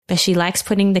but she likes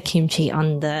putting the kimchi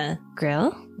on the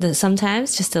grill.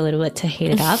 Sometimes just a little bit to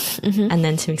heat it up and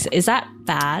then to mix it. Is that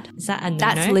bad? Is that a no-no?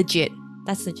 That's legit.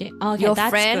 That's legit. Oh, okay, Your that's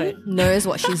friend good. knows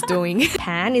what she's doing.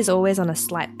 Pan is always on a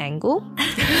slight angle.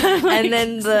 And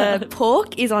then the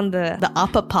pork is on the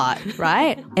upper part,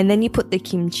 right? And then you put the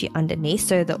kimchi underneath.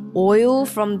 So the oil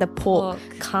from the pork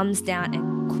comes down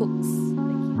and cooks the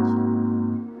kimchi.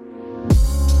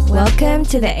 Welcome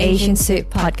to the Asian Soup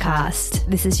Podcast.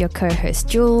 This is your co-host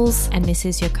Jules. And this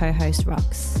is your co-host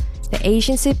Rox. The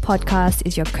Asian Soup Podcast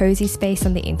is your cozy space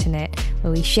on the internet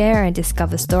where we share and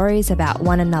discover stories about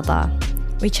one another.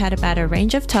 We chat about a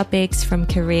range of topics from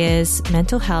careers,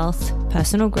 mental health,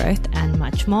 personal growth, and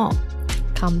much more.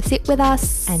 Come sit with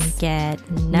us And get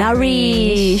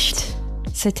nourished.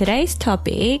 So today's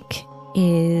topic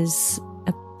is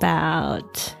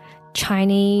about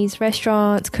Chinese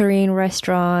restaurants, Korean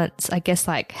restaurants, I guess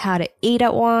like how to eat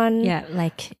at one. yeah,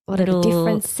 like What are the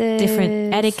differences?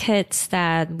 different etiquettes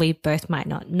that we both might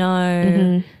not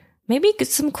know. Maybe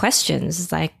some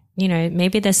questions, like, you know,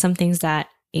 maybe there's some things that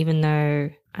even though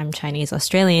I'm Chinese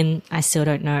Australian, I still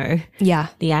don't know Yeah.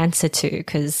 the answer to,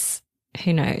 because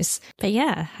who knows? But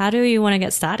yeah, how do you want to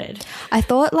get started? I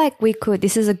thought like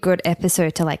this is a good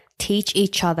episode to like teach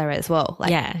each other as well. Like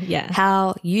Yeah.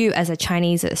 how you as a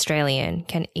Chinese Australian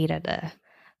can eat at a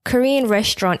Korean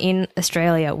restaurant in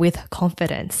Australia with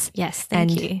confidence. Yes,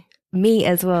 thank And you. me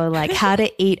as well, like how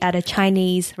to eat at a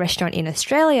Chinese restaurant in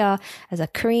Australia as a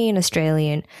Korean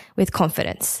Australian with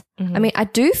confidence. I mean, I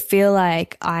do feel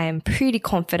like I am pretty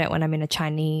confident when I'm in a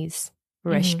Chinese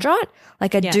restaurant.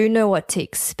 Like I do know what to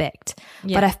expect,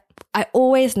 but I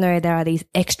always know there are these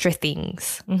extra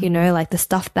things, you know, like the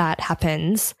stuff that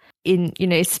happens in, you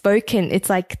know, it's spoken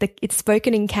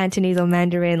in Cantonese or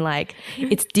Mandarin, like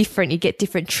it's different. You get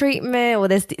different treatment or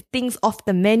there's things off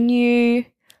the menu.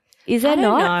 Is there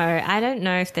not? I don't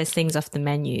know if there's things off the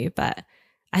menu, but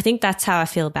I think that's how I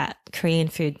feel about Korean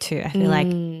food too. I feel like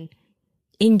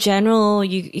in general,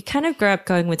 you kind of grow up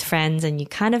going with friends and you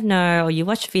kind of know, or you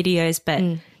watch videos, but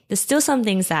there's still some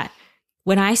things that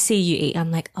when I see you eat,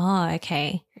 I'm like, oh,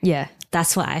 okay, Yeah.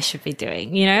 that's what I should be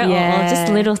doing, you know, Yeah. or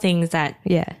just little things that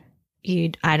Yeah.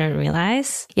 I don't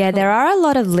realize. Yeah, there are a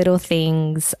lot of little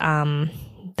things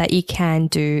that you can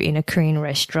do in a Korean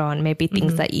restaurant, maybe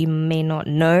things that you may not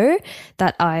know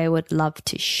that I would love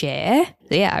to share.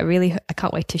 So yeah, I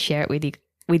can't wait to share it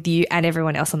with you and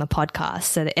everyone else on the podcast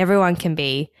so that everyone can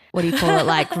be, what do you call it,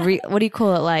 like,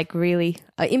 really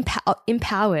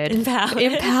empowered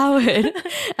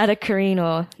at a Korean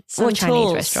or Some Chinese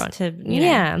tools restaurant. to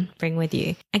bring with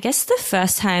you. I guess the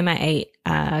first time I ate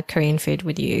Korean food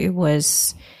with you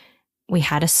was we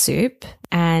had a soup,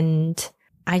 and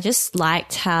I just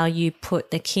liked how you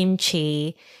put the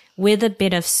kimchi with a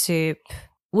bit of soup,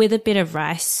 with a bit of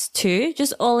rice too,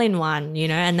 just all in one, you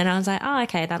know. And then I was like, oh,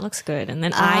 okay, that looks good. And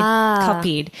then I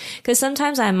copied, because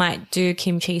sometimes I might do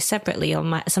kimchi separately,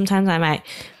 or sometimes I might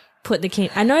put the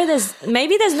kimchi. I know there's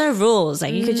no rules.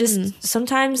 Like you could just,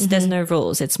 sometimes there's no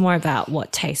rules. It's more about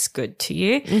what tastes good to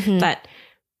you. But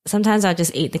sometimes I'll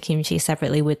just eat the kimchi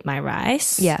separately with my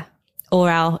rice. Yeah. Or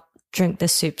I'll drink the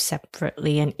soup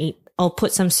separately and I'll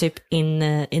put some soup in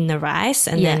the rice,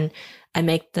 and then I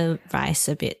make the rice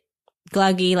a bit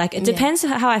gluggy. Like it depends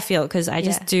how I feel, because I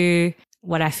just do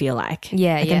what I feel like.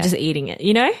 Yeah, like I'm just eating it,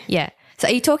 you know? Yeah. So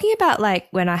are you talking about like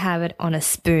when I have it on a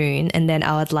spoon and then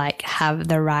I would like have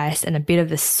the rice and a bit of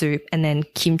the soup and then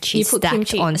kimchi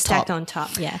stacked on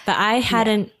top? Yeah. But I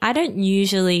hadn't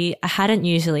usually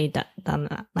done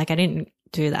that. Like I didn't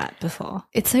do that before.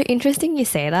 It's so interesting you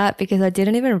say that, because I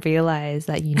didn't even realize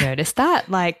that you noticed that.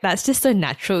 Like that's just so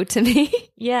natural to me.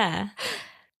 Yeah.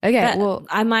 Okay. But well,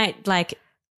 I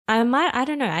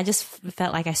don't know. I just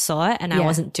felt like I saw it and I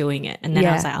wasn't doing it. And then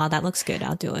I was like, oh, that looks good.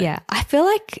 I'll do it. Yeah. I feel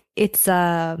like it's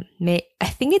I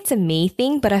think it's a me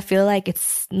thing, but I feel like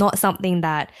it's not something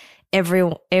that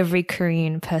every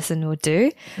Korean person will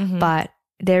do. But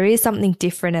there is something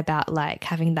different about like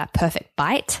having that perfect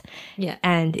bite. Yeah.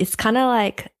 And it's kind of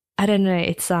like, I don't know,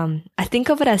 it's I think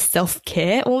of it as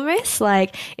self-care almost.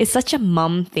 Like it's such a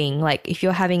mum thing. Like if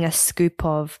you're having a scoop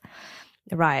of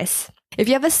rice, if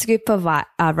you have a scoop of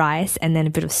rice and then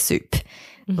a bit of soup,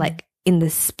 like in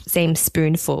the same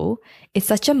spoonful, it's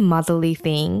such a motherly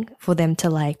thing for them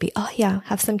to like be, oh yeah,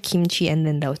 have some kimchi, and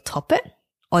then they'll top it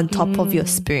on top of your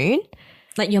spoon.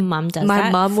 Like your mum does that?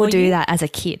 My mum will do that as a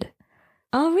kid.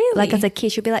 Oh, really? Like as a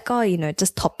kid, she'll be like, oh, you know,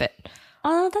 just top it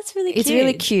Oh, that's really cute. It's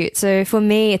really cute. So for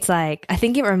me, it's like, I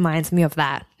think it reminds me of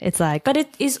that. It's like, But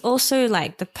it is also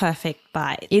like the perfect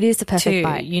bite. it is the perfect too.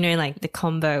 bite. You know, like the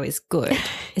combo is good.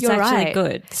 It's You're actually right.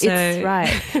 good. So It's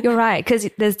right. You're right. Because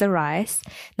there's the rice,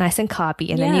 nice and carby,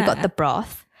 and then you got Yeah. the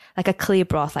broth, like a clear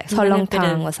broth, like then a solong bit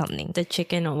tang of or something. the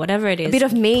chicken or whatever it is. A bit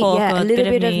of meat, pork yeah, or a little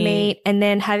bit of meat, and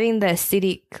then having the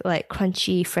acidic, like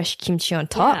crunchy, fresh kimchi on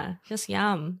top. Yeah, just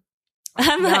yum.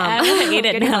 I'm like, I want to eat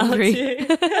it Getting now hungry.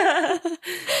 too.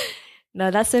 No,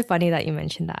 that's so funny that you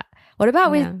mentioned that. What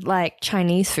about Yeah. with like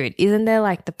Chinese food? Isn't there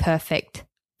like the perfect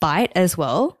bite as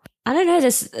well? I don't know.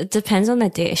 This it depends on the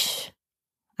dish,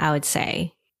 I would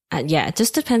say. Yeah, it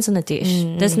just depends on the dish.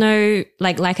 There's no,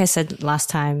 like I said last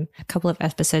time, a couple of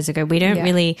episodes ago, we don't Yeah.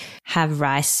 really have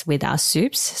rice with our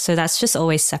soups. So that's just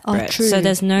always separate. true. So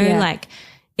there's no Yeah. like,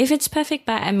 if it's perfect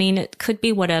bite, I mean, it could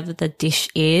be whatever the dish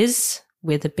is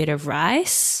with a bit of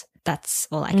rice. That's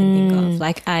all I can think of.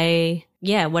 Like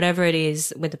whatever it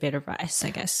is with a bit of rice,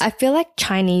 I guess. I feel like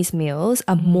Chinese meals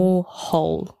are more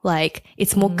whole. Like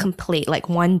it's more complete. Like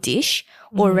one dish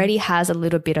already has a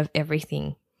little bit of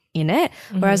everything in it.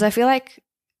 Whereas I feel like,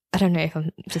 I don't know if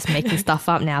I'm just making stuff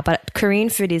up now, but Korean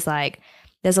food is like,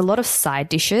 there's a lot of side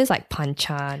dishes like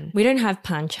panchan. We don't have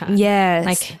panchan. Yes.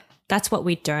 Like that's what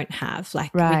we don't have.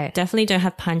 Like we Right. definitely don't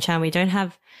have panchan. We don't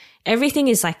have, everything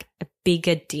is like a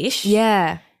bigger dish.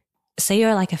 yeah. Say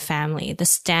you're like a family. The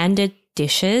standard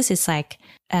dishes is like,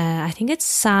 I think it's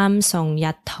samsong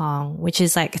yatong, which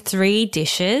is like 3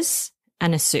 dishes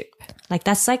and a soup. Like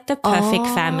that's like the perfect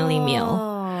family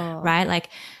meal, right? Like,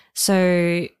 so,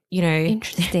 you know,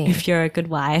 Interesting. if you're a good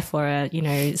wife or a, you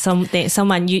know,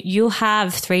 someone, you'll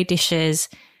have 3 dishes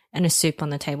and a soup on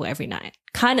the table every night.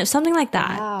 Kind of something like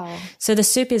that. Wow. So the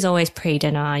soup is always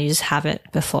pre-dinner. You just have it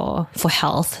before for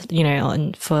health, you know,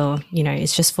 and for, you know,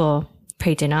 it's just for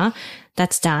pre-dinner.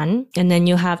 That's done. And then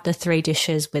you'll have the 3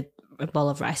 dishes with a bowl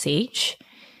of rice each.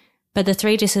 But the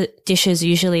 3 dishes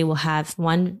usually will have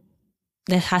one,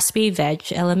 there has to be veg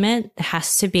element. There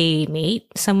has to be meat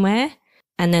somewhere.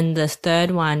 And then the third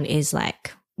one is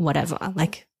like whatever,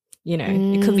 like, you know,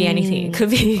 it could be anything. It could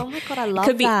be, Oh my God, I love it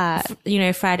could be, that. you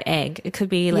know, fried egg. It could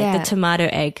be like Yeah. the tomato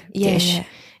egg Yeah, dish. yeah.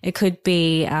 It could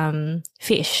be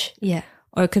fish, Yeah.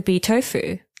 or it could be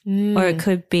tofu, or it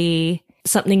could be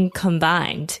something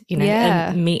combined, you know,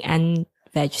 Yeah. a meat and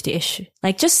veg dish,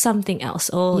 like just something else,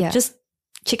 or Yeah. just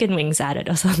chicken wings added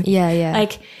or something. Yeah, yeah.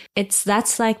 Like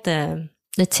that's like the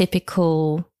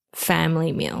typical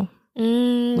family meal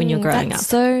when you're growing that's up.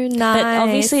 so nice. But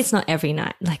obviously it's not every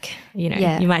night. Like, you know,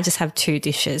 Yeah. you might just have 2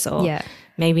 dishes, or Yeah.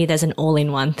 maybe there's an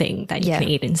all-in-one thing that you Yeah. can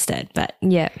eat instead. But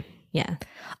Yeah. yeah.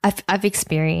 I've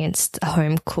experienced a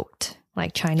home cooked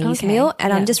like Chinese Okay, meal, and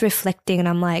yeah. I'm just reflecting, and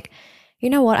I'm like, you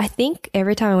know what? I think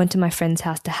every time I went to my friend's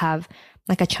house to have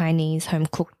like a Chinese home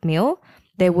cooked meal,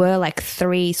 there were like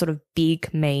 3 sort of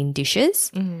big main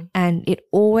dishes, and it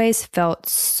always felt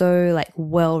so like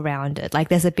well rounded. Like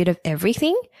there's a bit of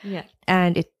everything, Yeah.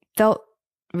 and it felt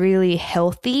really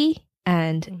healthy,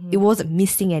 and it wasn't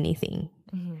missing anything.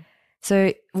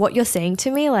 So what you're saying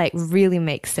to me like really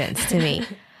makes sense to me.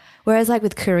 Whereas like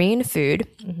with Korean food,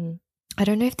 I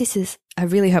don't know if this is, I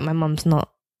really hope my mom's not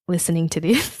listening to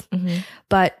this,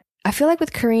 but I feel like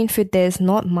with Korean food, there's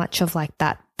not much of like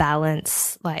that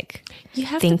balance, like You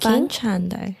have thinking. the banchan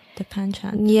though, the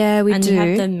banchan. Yeah, we and do. you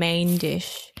have the main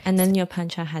dish, and then your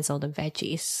panchan has all the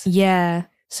veggies. Yeah,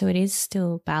 So it is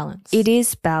still balanced. it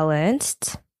is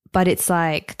balanced, but it's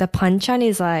like the panchan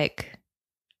is like,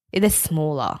 it is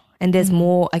smaller and there's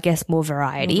more, I guess, more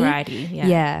variety. Variety, yeah.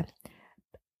 Yeah.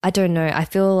 I don't know. I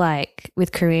feel like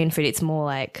with Korean food, it's more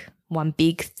like one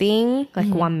big thing, like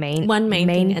one main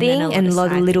thing, and then a lot and of a lot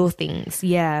of side little things.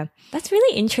 Yeah. That's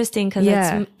really interesting because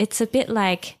Yeah. it's a bit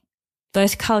like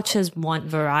both cultures want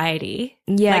variety.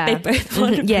 Yeah. Like they both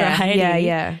want yeah. variety. Yeah.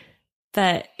 Yeah.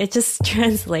 But it just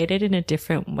translated in a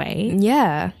different way.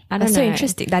 Yeah. I don't That's so know.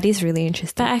 interesting. That is really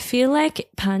interesting. But I feel like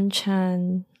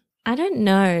panchan, I don't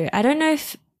know. I don't know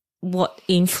if what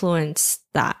influenced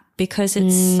that, because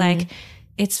it's like,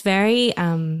 it's very,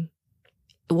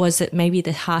 was it maybe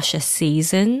the harsher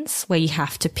seasons where you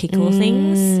have to pickle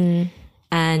things?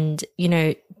 And, you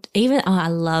know, even, I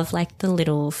love like the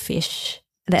little fish.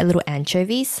 That little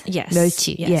anchovies. Yes.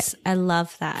 Mochi. Yes. I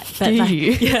love that. But Do like,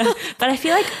 you? yeah. But I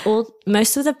feel like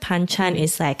most of the panchan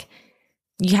is like,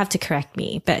 you have to correct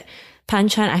me, but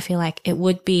panchan, I feel like it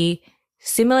would be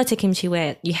similar to kimchi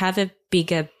where you have a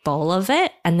bigger bowl of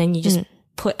it and then you just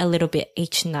put a little bit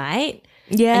each night.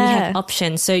 Yeah. And you have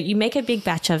options. So you make a big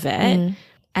batch of it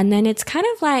and then it's kind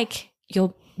of like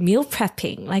you're meal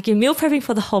prepping. Like you're meal prepping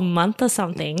for the whole month or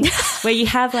something where you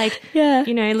have like, Yeah.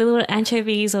 you know, little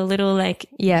anchovies or little like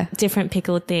Yeah. different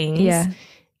pickled things. Yeah.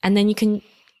 And then you can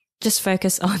just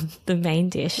focus on the main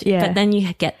dish. Yeah. But then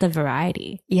you get the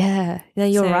variety. Yeah. Yeah,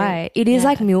 you're So, right. It is yeah.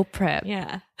 like meal prep.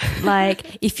 Yeah.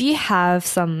 Like if you have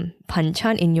some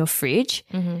panchan in your fridge,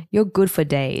 you're good for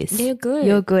days. You're good.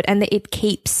 You're good. And it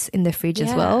keeps in the fridge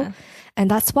as well. Yeah. And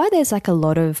that's why there's like a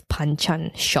lot of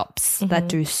panchan shops that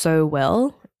do so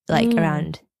well, like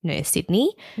around, you know,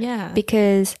 Sydney, Yeah.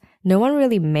 because no one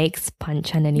really makes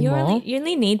panchan anymore. You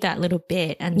only need that little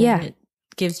bit and then Yeah. it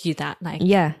gives you that like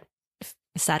Yeah,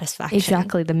 satisfaction.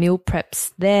 exactly. The meal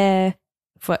prep's there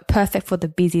for perfect for the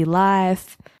busy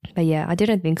life. But yeah, I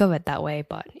didn't think of it that way,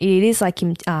 but it is like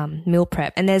meal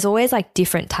prep. And there's always like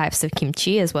different types of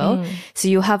kimchi as well. So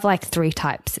you'll have like 3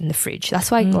 types in the fridge. That's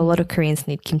why a lot of Koreans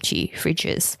need kimchi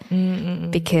fridges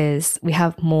because we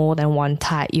have more than one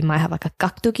type. You might have like a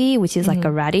gakdugi, which is like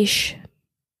a radish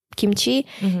kimchi.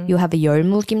 You'll have a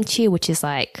yeolmul kimchi, which is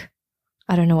like,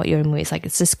 I don't know what yeolmul is. Like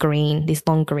it's just green, these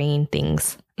long green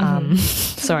things.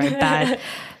 Sorry, bad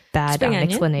Spring onion?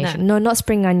 explanation. No, not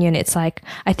spring onion. It's like,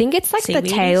 I think it's like the Seaweedy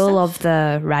tail stuff? of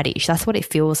the radish. That's what it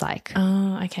feels like.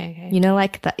 Oh, okay. You know,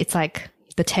 like that. It's like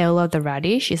the tail of the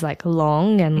radish is like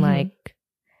long and like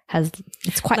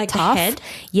it's quite Like the tough. head?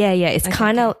 Yeah, yeah. It's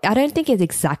kind of, I don't think it's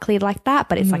exactly like that,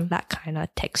 but it's like that kind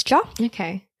of texture.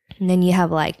 Okay. And then you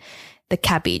have like the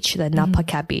cabbage, the napa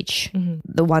cabbage,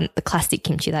 the classic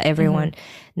kimchi that everyone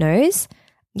knows.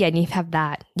 Yeah, and you have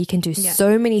that. You can do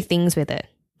so many things with it.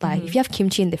 Like if you have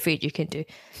kimchi in the fridge, you can do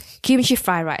kimchi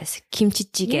fried rice, kimchi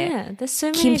jjigae, Yeah, there's so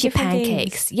many kimchi different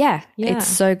pancakes. things. Yeah, Yeah, it's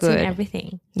so It's in good.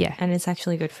 everything. Yeah. And it's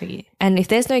actually good for you. And if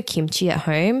there's no kimchi at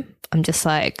home, I'm just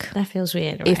like, That feels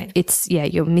weird, if right? it's,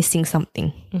 you're missing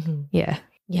something. Yeah.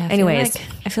 Yeah. Anyways.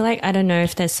 I feel like I don't know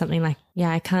if there's something like,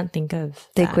 I can't think of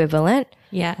The that. equivalent.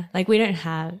 Yeah. Like we don't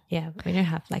have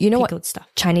like You know what? pickled stuff.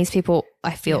 Chinese people,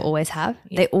 I feel, always have.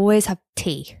 They always have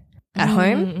tea at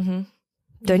home.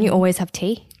 Don't you always have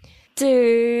tea?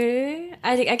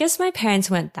 I guess my parents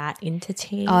weren't that into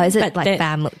tea. Oh, is it but like there-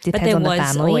 family? But Depends there on the was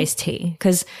family. always tea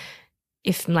because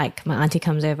if like my auntie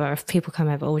comes over, or if people come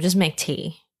over, we'll just make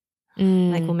tea.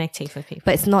 Like we'll make tea for people.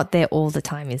 But it's not there all the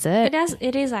time, is it?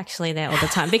 It is actually there all the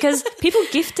time because people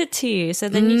gift it to you. So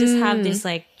then you just have this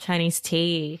like Chinese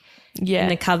tea in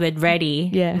the cupboard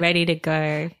ready to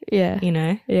go, Yeah. you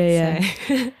know? Yeah.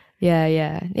 So, Yeah.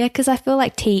 Yeah. Because I feel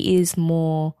like tea is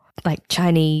more like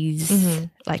Chinese,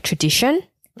 like tradition.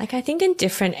 like I think in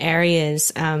different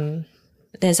areas,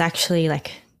 there's actually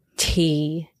like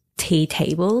tea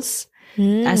tables.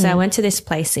 As I went to this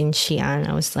place in Xi'an,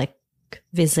 I was like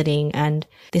visiting and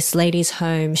this lady's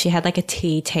home, she had like a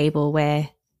tea table where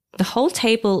the whole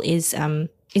table is,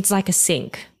 it's like a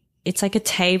sink. It's like a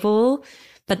table,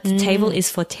 but the table is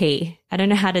for tea. I don't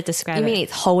know how to describe You it. mean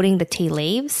it's holding the tea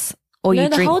leaves? Or No, you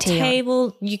the drink whole tea on-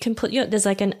 table, you can put there's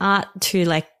like an art to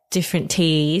like different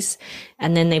teas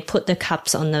and then they put the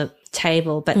cups on the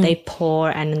table, but they pour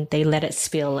and they let it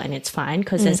spill and it's fine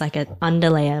because there's like an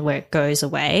underlayer where it goes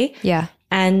away. Yeah.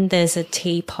 And there's a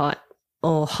teapot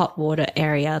or hot water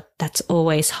area that's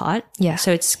always hot. Yeah.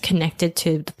 So it's connected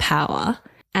to the power.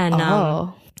 And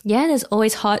Oh. there's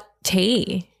always hot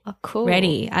tea Oh, cool.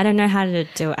 ready. I don't know how to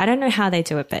do it. I don't know how they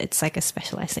do it, but it's like a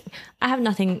specialized thing. I have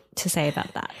nothing to say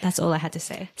about that. That's all I had to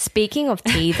say. Speaking of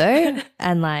tea though,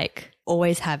 and like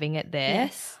always having it there,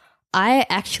 I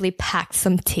actually packed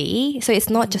some tea. So it's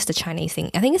not just a Chinese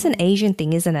thing. I think it's an Asian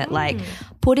thing, isn't it? Like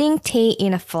putting tea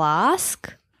in a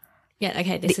flask. Yeah,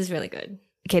 okay, this is really good.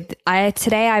 Okay,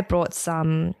 today I brought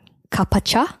some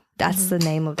kapacha. That's the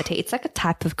name of the tea. It's like a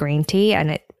type of green tea, and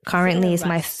it currently is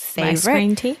my Rice favorite.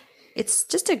 green tea. It's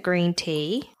just a green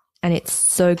tea, and it's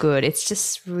so good. It's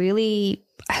just really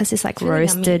has this like really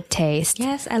roasted taste.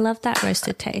 Yes, I love that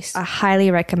roasted taste. I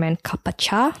highly recommend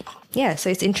kapacha. Yeah, so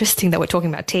it's interesting that we're talking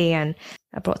about tea, and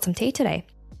I brought some tea today.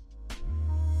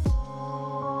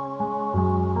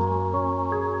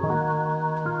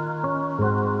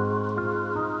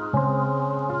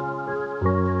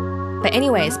 But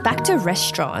anyways, back to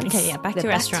restaurants. Okay, yeah, back to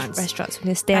restaurants. Restaurants. We're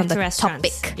going to stay Back on the to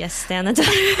restaurants. topic. Yes, stay on the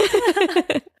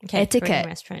topic. Okay, Etiquette. Korean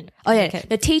restaurant. Oh yeah, Okay.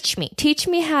 now teach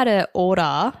me how to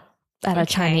order at a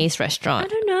Chinese I restaurant.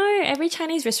 don't know. Every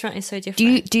Chinese restaurant is so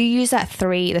different. Do you use the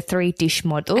three dish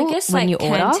model I guess when like you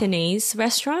order? Cantonese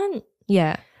restaurant,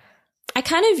 Yeah.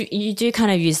 you do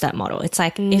kind of use that model. It's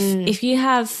like if you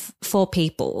have 4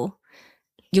 people,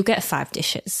 you'll get 5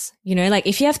 dishes. You know, like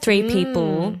if you have 3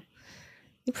 people,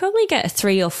 you probably get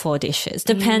 3 or 4 dishes.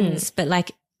 Depends, but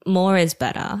like more is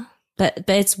better. But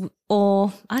it's,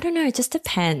 or I don't know, it just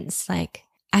depends. Like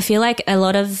I feel like a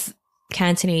lot of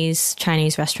Cantonese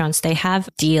Chinese restaurants, they have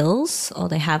deals, or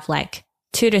they have like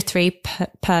 2 to 3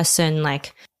 person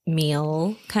like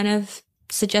meal kind of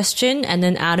suggestion. And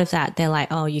then out of that, they're like,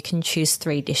 oh, you can choose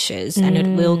 3 dishes and it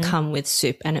will come with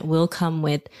soup and it will come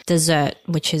with dessert,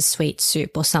 which is sweet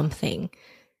soup or something.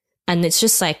 And it's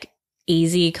just like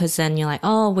easy because then you're like,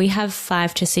 oh, we have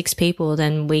 5 to 6 people,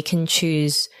 then we can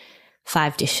choose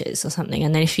 5 dishes or something.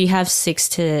 And then if you have 6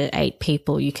 to 8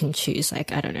 people, you can choose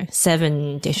like, I don't know,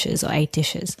 7 dishes or 8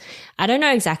 dishes. I don't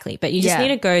know exactly, but you just need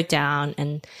to go down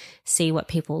and see what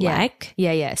people like.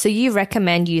 Yeah. So you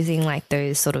recommend using like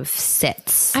those sort of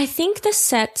sets? I think the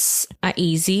sets are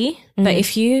easy, but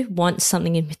if you want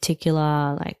something in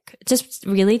particular, like it just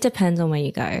really depends on where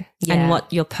you go and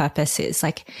what your purpose is.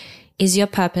 Like, is your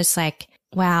purpose like,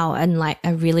 wow, and like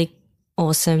a really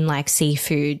awesome like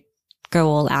seafood go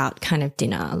all out kind of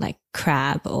dinner, like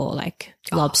crab or like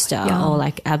lobster or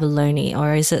like abalone?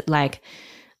 Or is it like,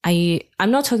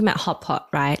 I'm not talking about hot pot,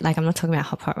 right? Like I'm not talking about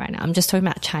hot pot right now. I'm just talking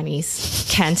about Chinese,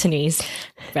 Cantonese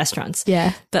restaurants.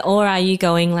 Yeah. But, or are you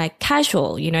going like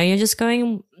casual, you know, you're just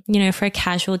going, you know, for a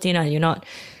casual dinner. You're not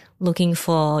looking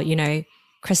for, you know,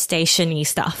 crustacean-y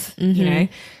stuff, you know,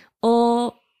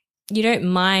 or you don't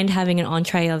mind having an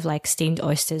entree of like steamed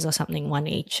oysters or something, 1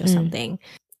 each or something.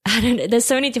 I don't know. There's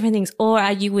so many different things. Or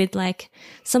are you with like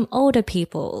some older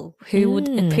people who would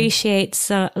appreciate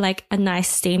like a nice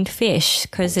steamed fish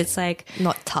because it's like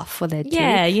not tough for their teeth.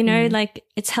 Yeah, you know, like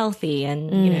it's healthy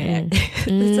and you know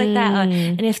it's like that.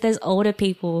 And if there's older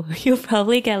people, you'll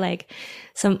probably get like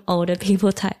some older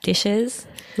people type dishes,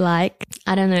 like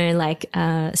I don't know, like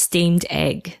steamed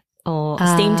egg or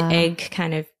steamed egg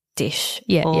kind of dish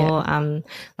or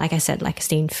like I said, like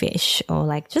steamed fish or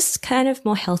like just kind of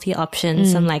more healthy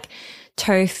options, some like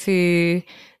tofu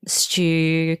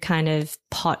stew kind of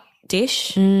pot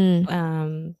dish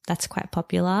that's quite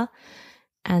popular.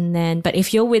 And then but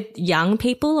if you're with young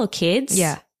people or kids,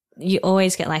 you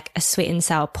always get like a sweet and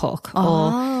sour pork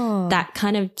or that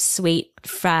kind of sweet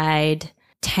fried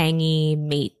tangy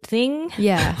meat thing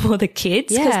for the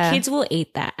kids, because kids will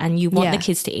eat that and you want the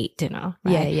kids to eat dinner,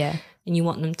 right? And you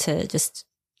want them to just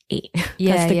eat.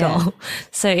 That's the goal.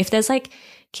 So if there's like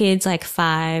kids like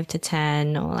 5 to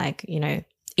 10 or like, you know,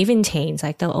 even teens,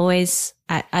 like they'll always,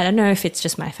 I don't know if it's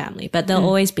just my family, but there'll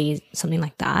always be something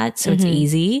like that. So it's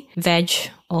easy. Veg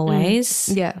always.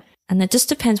 Yeah. And it just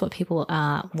depends what people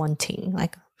are wanting,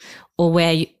 like, or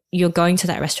where you're going to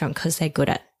that restaurant because they're good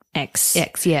at X.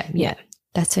 Yeah.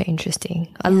 That's so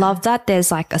interesting. I love that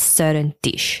there's like a certain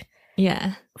dish.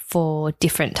 Yeah. For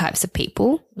different types of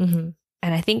people. And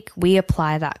I think we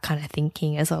apply that kind of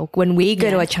thinking as well. When we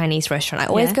go to a Chinese restaurant, I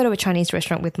always go to a Chinese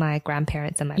restaurant with my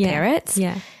grandparents and my parents.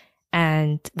 Yeah.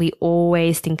 And we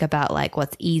always think about like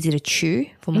what's easy to chew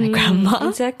for my grandma.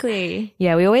 Exactly.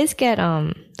 Yeah, we always get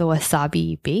the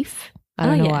wasabi beef. I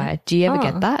don't know why. Do you ever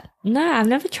get that? No, I've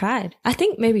never tried. I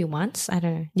think maybe once. I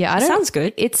don't know. Yeah, it sounds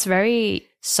good. It's very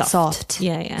soft.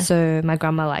 Yeah. So my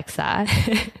grandma likes that.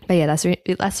 But yeah, that's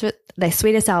the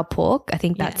sweet and sour pork. I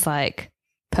think that's like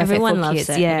perfect Everyone for loves kids.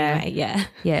 it. Anyway.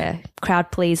 Yeah.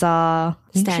 Crowd pleaser.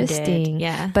 Standard. Interesting.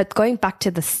 Yeah. But going back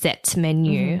to the set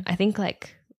menu, I think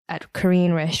like at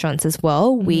Korean restaurants as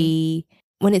well, when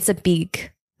it's a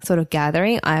big sort of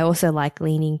gathering, I also like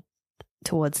leaning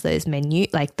towards those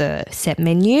like the set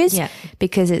menus,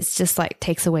 because it's just like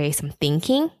takes away some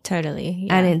thinking. Totally.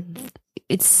 And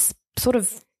it's sort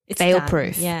of fail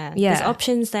proof. Yeah. There's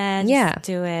options there. Just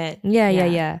do it.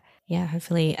 Yeah,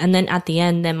 hopefully. And then at the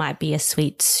end, there might be a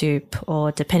sweet soup,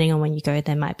 or depending on when you go,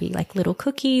 there might be like little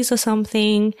cookies or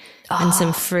something and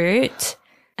some fruit.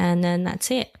 And then that's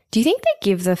it. Do you think they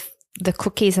give the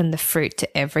cookies and the fruit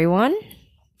to everyone?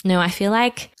 No, I feel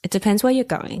like it depends where you're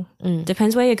going.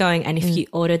 Depends where you're going and if you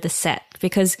ordered the set,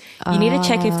 because you need to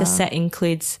check if the set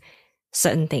includes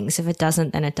certain things. If it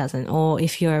doesn't, then it doesn't. Or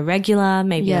if you're a regular,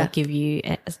 maybe they'll give you,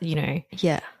 you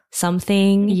know,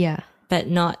 something. Yeah. But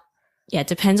not, it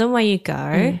depends on where you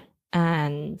go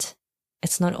and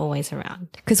it's not always around.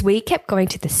 Because we kept going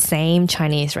to the same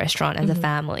Chinese restaurant as a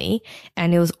family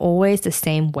and it was always the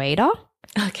same waiter.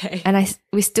 Okay. And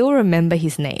we still remember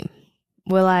his name.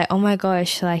 We're like, oh my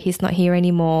gosh, like he's not here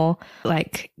anymore.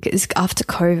 Like it's after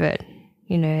COVID,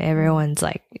 you know, everyone's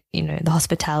like, you know, the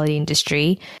hospitality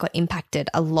industry got impacted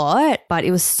a lot, but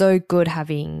it was so good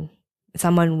having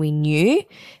someone we knew,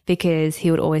 because he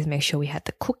would always make sure we had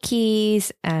the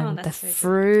cookies and the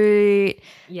fruit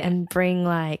and bring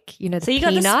like, you know, the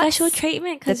peanuts. So you got the special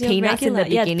treatment because the peanuts regular. in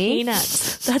the beginning.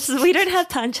 Peanuts. We don't have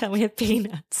panchan, we have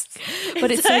peanuts.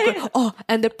 But it's so good. Oh,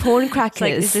 and the prawn crackers.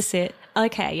 Like, is this it?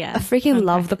 Okay, yeah. I freaking Prawn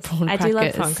love the crackers. prawn I crackers. do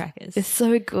love prawn crackers. It's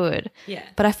so good. Yeah.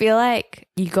 But I feel like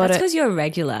you got That's to... because you're a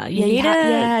regular. You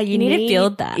you need to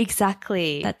build that.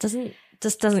 Exactly. That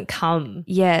doesn't come.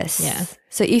 Yes. Yeah.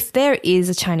 So if there is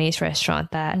a Chinese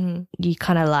restaurant that you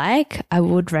kind of like, I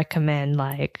would recommend,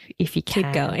 like, if you can.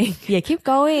 Keep going. Yeah, keep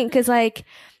going. Because, like,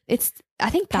 I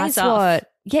think Pays that's off.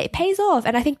 yeah, it pays off.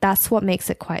 And I think that's what makes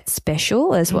it quite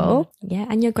special as well. Yeah,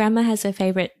 and your grandma has her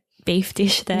favorite beef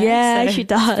dish there. Yeah, so she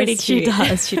does. It's pretty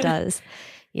cute. She does.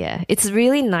 Yeah. It's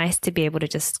really nice to be able to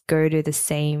just go to the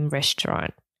same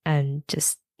restaurant and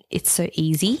just, it's so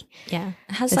easy. Yeah.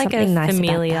 It has There's like a something nice about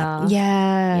familiar. that.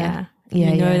 Yeah.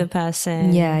 You know the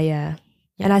person. Yeah.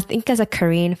 And I think as a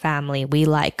Korean family, we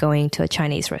like going to a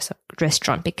Chinese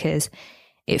restaurant because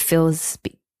it feels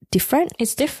different.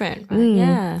 It's different, right?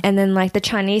 Yeah. And then like the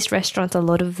Chinese restaurants, a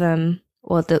lot of them,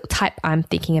 or the type I'm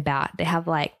thinking about, they have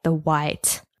like the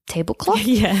white tablecloth.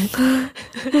 Yeah.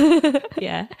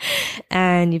 Yeah.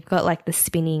 And you've got like the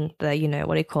spinning, what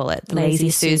do you call it? The Lazy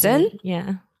Susan.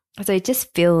 Yeah. So it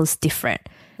just feels different.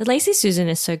 The Lazy Susan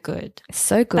is so good. It's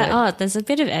so good. But there's a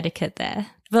bit of etiquette there.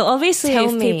 But obviously, Tell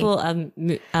if me. people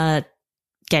are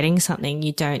getting something,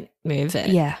 you don't move it.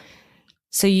 Yeah.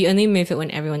 So you only move it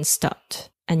when everyone's stopped.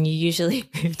 And you usually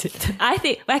moved it. I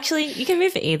think, actually, you can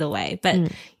move it either way. But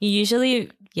you usually,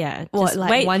 What, just like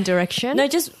wait. one direction? No,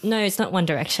 it's not one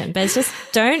direction. But it's just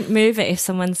don't move it if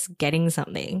someone's getting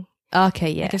something.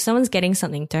 Okay, yeah. Like if someone's getting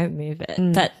something, don't move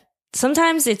it. But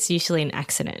sometimes it's usually an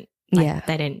accident. Like Yeah.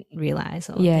 they didn't realize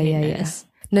or Yeah, they didn't yeah. notice.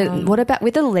 No, what about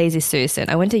with the Lazy Susan?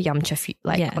 I went to Yumcha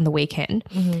Yeah. on the weekend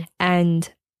Mhm. and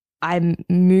I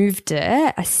moved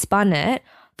it, I spun it,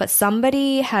 but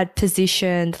somebody had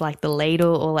positioned like the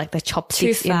ladle or like the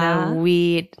chopsticks in a far.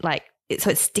 weird, so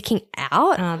it's sticking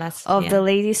out Oh, that's of the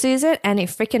Lazy Susan and it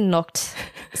freaking knocked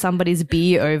somebody's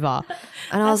beer over.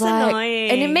 And I was That's like,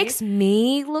 annoying. and it makes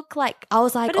me look like, I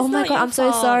was like, But it's oh my not God, your I'm so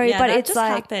fault. sorry. Yeah, but that it's just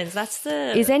like, happens. That's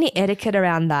the is there any etiquette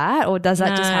around that or does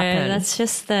that just No, happen? That's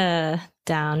just the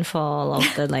downfall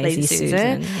of the Lazy Lazy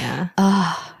Susan. Susan? Yeah.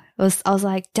 I was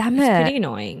like, damn It's it. pretty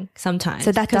annoying sometimes.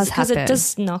 So that does Because it happen.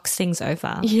 just knocks things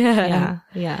over. Yeah.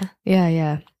 Yeah.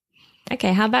 Yeah.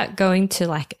 Okay, how about going to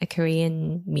like a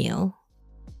Korean meal?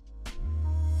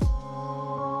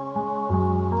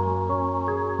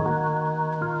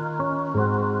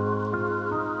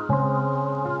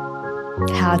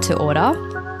 How to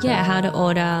order? Yeah, how to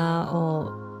order,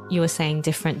 or you were saying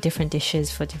different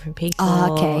dishes for different people.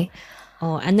 Oh, okay.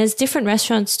 And there's different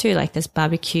restaurants too, like there's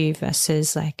barbecue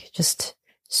versus like just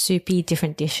soupy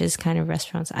different dishes kind of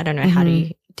restaurants. I don't know how do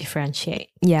you differentiate.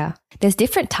 Yeah. There's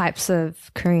different types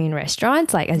of Korean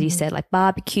restaurants, like as you said, like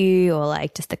barbecue or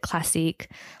like just the classic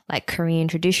like Korean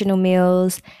traditional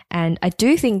meals. And I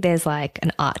do think there's like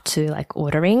an art to like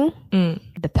ordering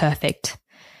the perfect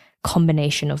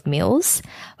combination of meals.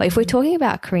 But if we're talking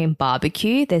about Korean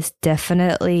barbecue, there's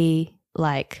definitely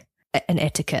like an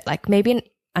etiquette, like maybe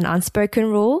an unspoken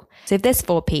rule. So if there's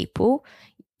 4 people,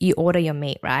 you order your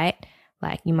meat, right?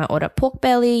 Like you might order pork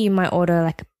belly, you might order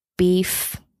like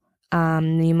beef,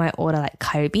 you might order like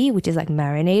kalbi, which is like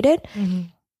marinated.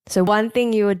 So one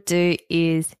thing you would do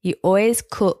is you always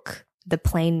cook the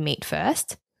plain meat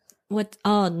first. What?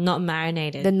 Oh, not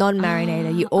marinated. The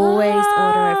non-marinated. You always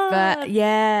order it first.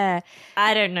 Yeah.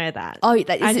 I don't know that. Oh,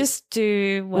 I just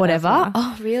do whatever.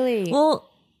 Oh, really? Well,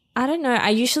 I don't know. I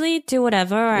usually do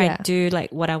whatever. Or Yeah. I do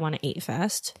like what I want to eat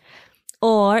first.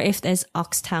 Or if there's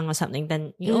oxtail or something,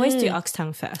 then you always do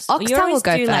oxtail first. Or you Oxtail will always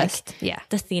go do, first. Like, Yeah.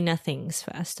 the thinner things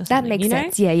first or That something. makes you know?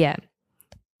 sense. Yeah.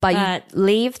 But you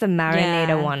leave the marinated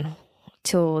Yeah. one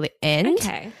till the end.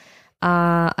 Okay.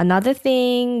 Another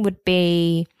thing would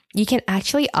be you can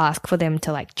actually ask for them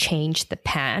to like change the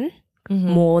pan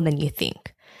more than you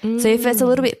think. So if it's a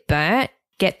little bit burnt,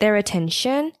 get their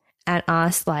attention and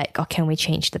ask like, oh, can we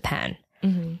change the pan?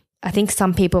 I think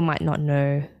some people might not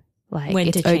know like When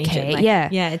it's to change okay. it. Like, yeah.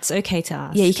 Yeah, it's okay to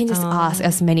ask. Yeah, you can just ask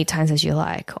as many times as you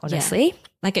like, honestly.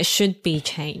 Like it should be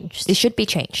changed. It should be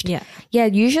changed. Yeah. Yeah,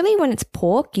 usually when it's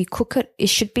pork, you cook it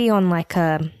should be on like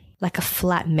a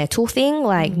flat metal thing,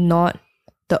 like not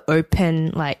the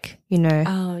open like,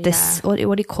 this what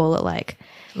do you call it like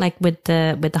with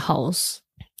the holes.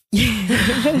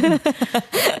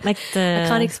 Like I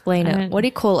can't explain it. What do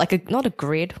you call not a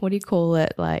grid? What do you call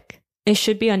it like? It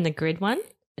should be on the grid one,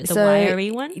 the So,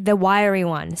 wiry one. The wiry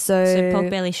one. So pork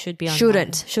belly should be on.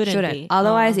 Shouldn't be.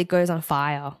 Otherwise, it goes on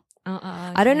fire. Okay.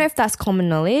 I don't know if that's common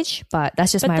knowledge, but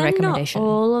that's just But my then recommendation.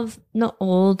 not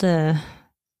all the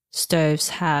stoves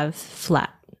have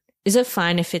flat. Is it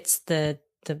fine if it's the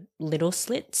the little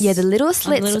slits? Yeah, the little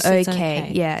slits, little slits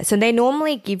okay. Yeah. So they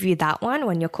normally give you that one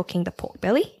when you're cooking the pork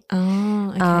belly. Oh,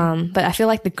 okay. But I feel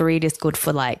like the grid is good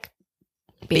for like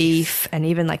beef and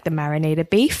even like the marinated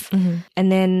beef.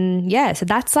 And then, yeah, so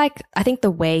that's like, I think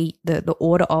the way, the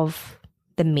order of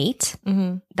the meat,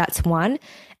 that's one.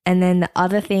 And then the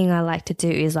other thing I like to do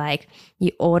is like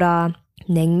you order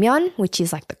naengmyeon, which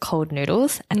is like the cold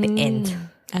noodles at the end.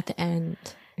 At the end.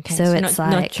 Okay. So it's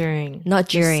not like during. Not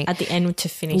during. Just at the end to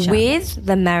finish up. With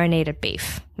the marinated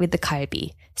beef, with the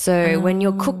kalbi. So when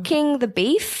you're cooking the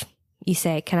beef, you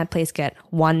say, can I please get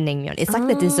one naengmyeon? It's like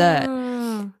the dessert.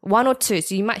 One or two.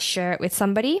 So you might share it with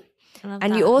somebody.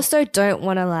 And you also don't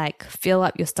want to like fill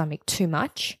up your stomach too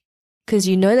much because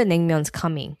you know the naengmyeon's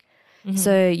coming.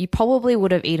 So you probably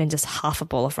would have eaten just half a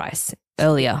bowl of rice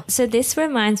earlier. So this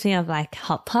reminds me of like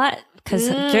hot pot, because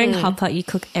during hot pot you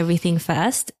cook everything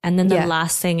first, and then the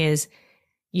last thing is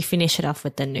you finish it off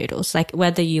with the noodles. Like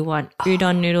whether you want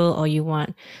udon noodle or you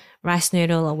want rice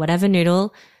noodle or whatever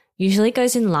noodle, usually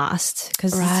goes in last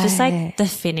because it's just like the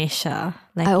finisher.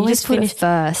 Like I you always just put finish it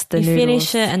first. you The noodles.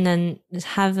 finish it and then just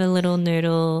have a little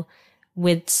noodle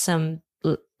with some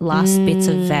last bits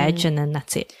of veg, and then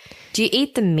that's it. Do you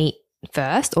eat the meat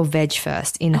first or veg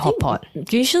first in hot pot?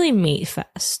 Usually meat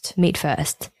first. Meat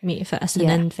first. Meat first and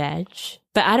then veg.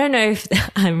 But I don't know if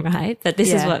I'm right, but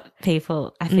this is what I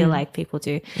feel like people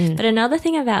do. But another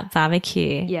thing about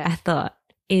barbecue, I thought,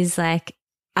 is like,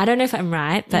 I don't know if I'm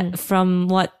right, but from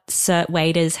what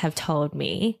waiters have told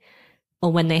me,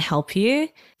 or when they help you,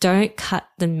 don't cut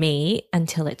the meat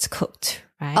until it's cooked,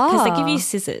 right? Because they give you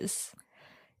scissors.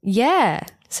 Yeah.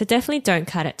 So definitely don't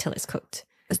cut it till it's cooked.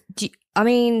 I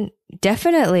mean,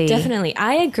 definitely. Definitely.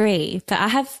 I agree. But I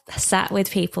have sat with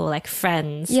people, like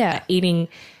friends, eating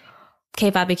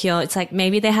K-barbecue. It's like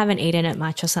maybe they haven't eaten it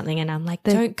much or something, and I'm like,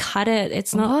 don't cut it.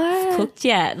 It's not cooked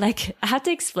yet. Like I have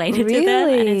to explain it to them,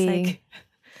 and it's like,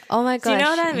 oh my gosh. do you know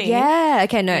what I mean? Yeah.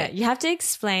 Okay, no. Yeah, you have to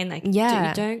explain, like, you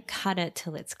don't cut it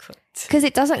till it's cooked. Because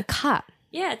it doesn't cut.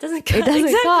 Yeah, it doesn't cut. It doesn't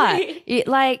exactly.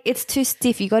 cut. It's too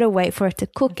stiff. You got to wait for it to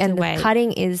cook, and the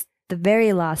cutting is the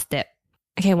very last step.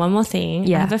 Okay, one more thing.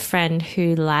 Yeah. I have a friend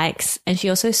who likes, and she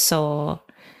also saw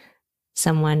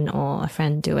someone or a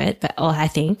friend do it,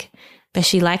 but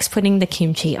she likes putting the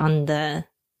kimchi on the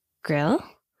grill.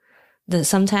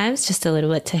 Sometimes just a little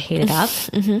bit to heat it up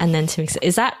and then to mix it.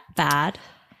 Is that bad?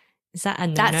 Is that a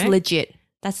no-no? That's legit.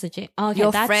 That's legit. Oh, okay,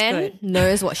 your that's friend good.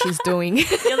 knows what she's doing.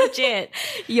 You're legit.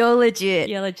 You're legit.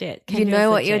 You're legit. You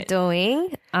know what you're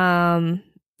doing.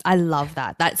 I love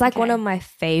that. That's like one of my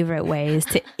favorite ways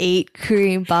to eat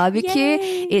Korean barbecue.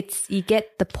 Yay. You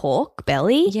get the pork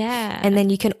belly. Yeah. And then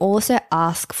you can also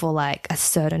ask for like a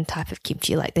certain type of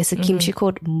kimchi. Like there's a kimchi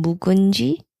called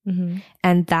mugunji.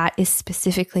 And that is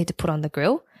specifically to put on the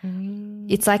grill.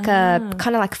 It's like a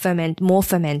kind of like more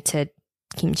fermented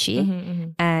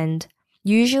kimchi. And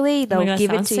usually they'll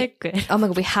give it to you. So good. Oh my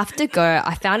God, we have to go.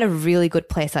 I found a really good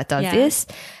place that does this.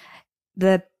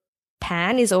 The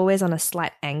pan is always on a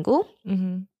slight angle,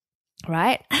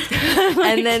 right?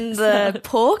 And then the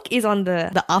pork is on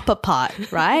the upper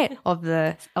part, right, of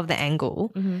the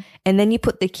angle. And then you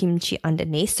put the kimchi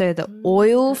underneath, so the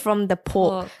oil from the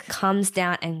pork comes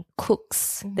down and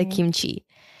cooks the kimchi.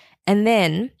 And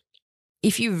then,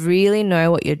 if you really know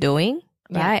what you're doing,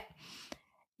 right,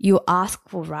 you ask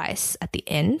for rice at the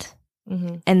end,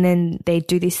 and then they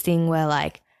do this thing where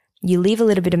like, you leave a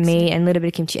little bit of meat and a little bit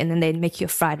of kimchi, and then they make you a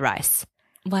fried rice.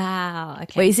 Wow.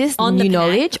 Okay. Wait, is this new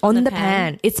knowledge? On the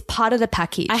pan. It's part of the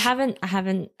package. I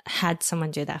haven't had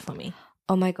someone do that for me.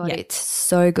 Oh my God, it's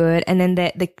so good. And then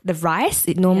the rice,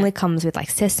 it normally comes with like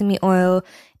sesame oil,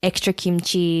 extra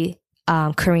kimchi,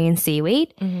 Korean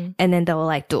seaweed, and then they'll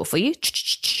like do it for you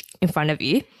in front of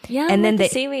you. Yeah, and then the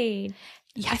seaweed.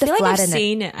 I feel like I've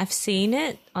seen it. I've seen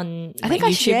it on I think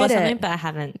YouTube or something, it. but I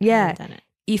haven't done it.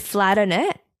 You flatten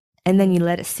it and then you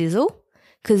let it sizzle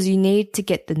because you need to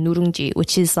get the nurungji,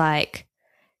 which is like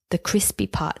the crispy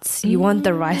parts. You want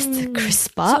the rice to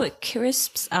crisp up. So it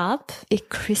crisps up? It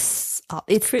crisps up.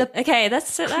 Okay,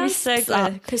 that's so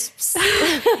good. Crisps.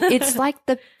 It's like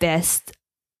the best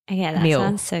that meal.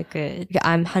 Sounds so good. Yeah,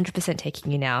 I'm 100%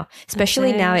 taking you now.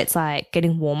 Especially now it's like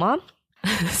getting warmer.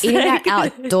 Eating that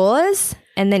outdoors.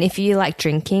 And then if you like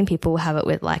drinking, people will have it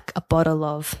with like a bottle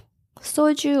of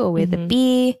soju or with a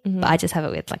beer. But I just have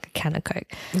it with like a can of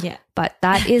Coke. Yeah. But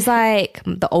that is like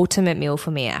the ultimate meal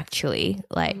for me actually.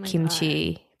 Like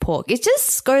kimchi, pork. It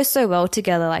just goes so well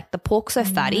together. Like the pork's so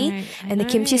fatty and the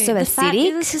kimchi's so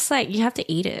acidic. It's just like you have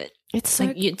to eat it. It's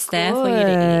like so it's there for you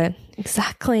to eat.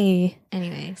 Exactly.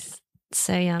 Anyways,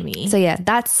 so yummy. So yeah,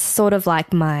 that's sort of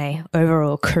like my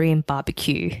overall Korean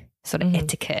barbecue sort of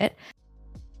etiquette.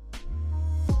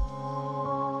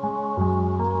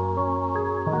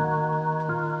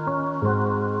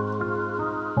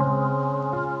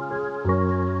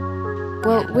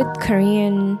 Well, with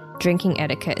Korean drinking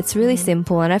etiquette, it's really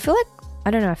simple. And I feel like,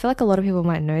 I don't know, I feel like a lot of people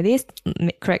might know this.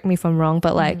 Correct me if I'm wrong,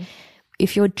 but like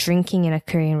if you're drinking in a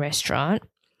Korean restaurant,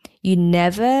 you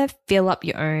never fill up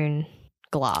your own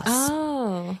glass.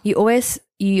 Oh. You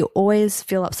always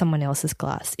fill up someone else's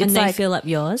glass. It's And they like, fill up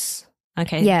yours?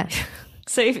 Okay. yeah.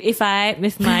 So if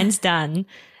mine's done,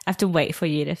 I have to wait for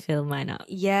you to fill mine up.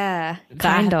 Yeah, But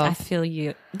kind I of. fill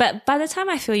you. But by the time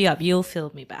I fill you up, you'll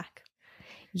fill me back.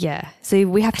 Yeah. So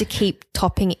we have to keep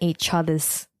topping each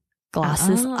other's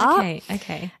glasses up.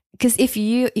 Okay. Because if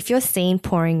you're seen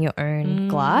pouring your own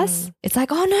glass, it's like,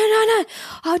 oh no,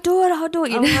 I'll do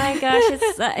it. You Oh know? my gosh,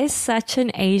 it's such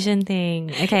an Asian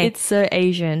thing. Okay. It's so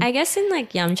Asian. I guess in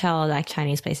like Yamcha or like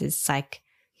Chinese places, it's like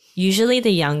usually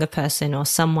the younger person or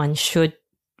someone should,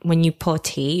 when you pour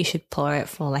tea, you should pour it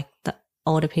for like the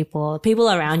older people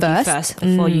around you first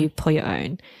before you pour your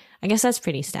own. I guess that's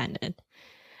pretty standard.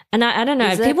 And I don't know,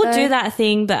 Is it people though? do that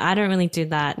thing, but I don't really do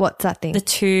that. What's that thing? The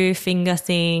 2-finger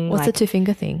thing. What's like, the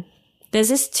 2-finger thing? There's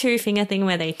this 2-finger thing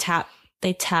where they tap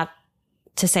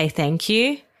to say thank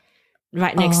you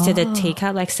right next to the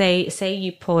teacup. Like say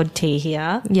you poured tea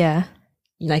here, Yeah.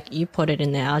 like you put it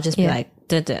in there. I'll just be Yeah. like,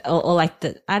 duh, duh, or like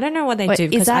I don't know what they Wait, do is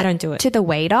because that I don't do it. to the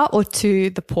waiter or to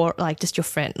the poor, like just your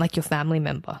friend, like your family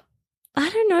member? I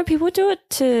don't know. People do it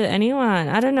to anyone.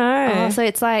 I don't know. Oh, so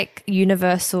it's like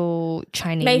universal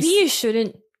Chinese. Maybe you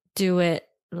shouldn't do it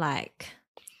like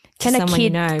to Can a someone kid you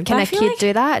know. But can I a feel kid like,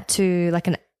 do that to like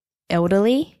an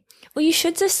elderly? well, you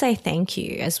should just say thank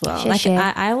you as well. Sure, like sure.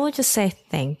 I will just say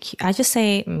thank you. I just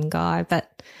say God,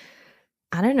 but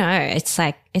I don't know. It's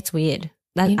like it's weird.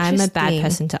 That I'm a bad Interesting.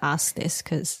 person to ask this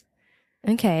because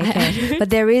Okay. But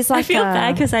there is like I feel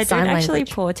bad because I don't sign actually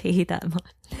language. pour tea that much.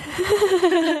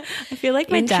 I feel like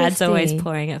my dad's always Interesting.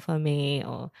 pouring it for me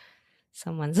or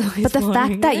someone's always But the pouring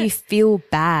fact that it. you feel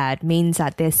bad means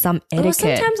that there's some etiquette. Well,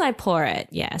 sometimes I pour it.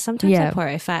 Yeah, sometimes I Yeah. pour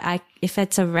it. If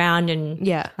it's around and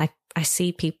Yeah. like I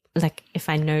see people, like if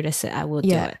I notice it, I will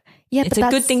Yeah. do it. Yeah, It's but a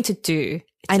good that's- thing to do.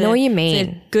 I know what you It's mean.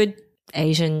 a good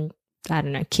Asian, I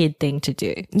don't know, kid thing to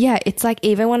do. Yeah, it's like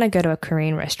even when I go to a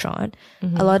Korean restaurant,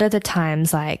 Mm-hmm. a lot of the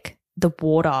times like the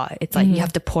water, it's like you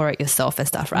have to pour it yourself and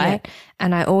stuff, right?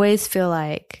 And I always feel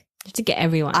like Just to get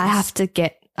everyone. I have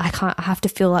to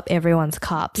fill up everyone's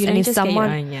cups. You and don't if just someone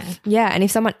get your own, yeah. yeah, and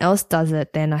if someone else does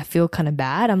it, then I feel kind of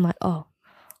bad. I'm like, oh,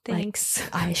 Thanks.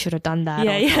 I should have done that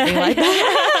yeah, or something like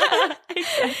that.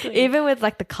 exactly. Even with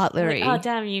like the cutlery. Like, oh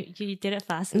damn, you did it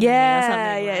faster than me or yeah,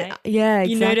 something, yeah, right? yeah,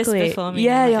 You exactly. noticed before me,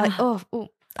 Yeah, and you're you're like, oh,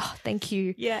 thank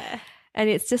you. Yeah. And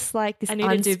it's just like this I need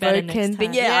to do better unspoken next thing.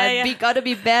 time. Yeah, Yeah, yeah. gotta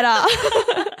be better.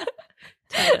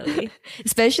 Totally.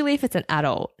 Especially if it's an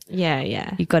adult. Yeah.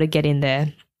 You gotta get in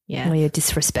there. Yeah. Or you're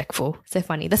disrespectful. So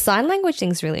funny. The sign language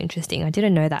thing's really interesting. I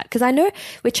didn't know that. Because I know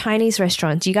with Chinese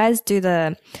restaurants, you guys do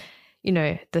the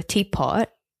teapot,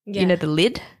 Yeah. the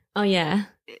lid. Oh yeah.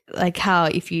 Like how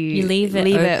if you leave it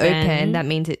open. that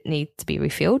means it needs to be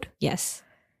refilled. Yes.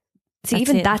 See, That's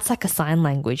even it. that's like a sign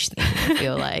language thing, I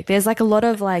feel like. There's like a lot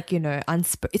of like,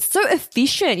 it's so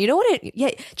efficient. You know what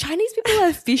Chinese people are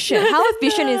efficient. How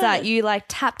efficient is that? You like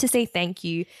tap to say thank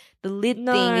you. The lid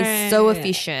thing is so No.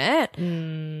 efficient.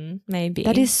 Maybe.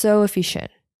 That is so efficient.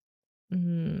 I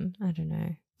don't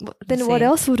know. Then what see.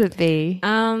 else would it be?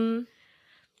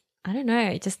 I don't know.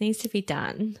 It just needs to be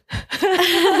done.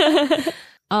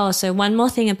 Oh, so one more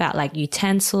thing about like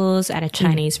utensils at a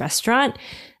Chinese restaurant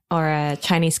or a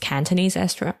Chinese Cantonese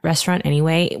restaurant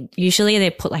anyway. Usually they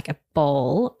put like a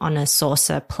bowl on a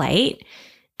saucer plate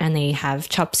and they have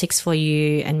chopsticks for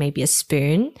you and maybe a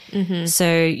spoon.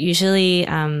 So usually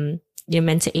you're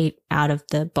meant to eat out of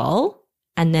the bowl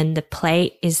and then the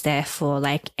plate is there for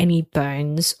like any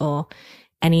bones or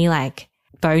any like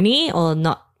bony or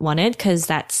not wanted because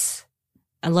that's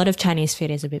a lot of Chinese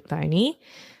food is a bit bony.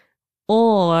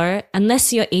 Or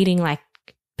unless you're eating like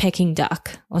Peking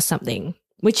duck or something,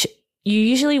 which you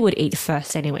usually would eat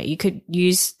first anyway. You could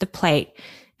use the plate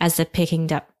as the Peking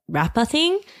duck wrapper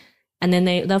thing and then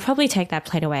they'll probably take that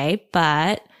plate away.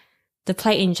 But the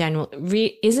plate in general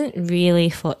isn't really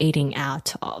for eating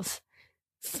out of.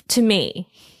 To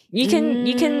me, you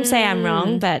can say I'm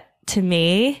wrong, but to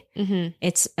me,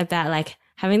 it's about like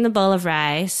having the bowl of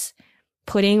rice,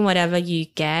 putting whatever you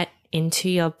get into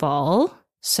your bowl.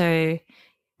 So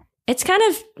it's kind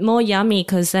of more yummy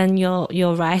because then your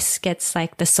rice gets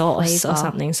like the sauce or Flavor.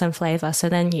 something, some flavor. So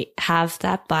then you have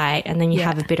that bite and then you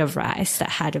have a bit of rice that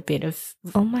had a bit of,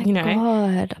 Oh my you know,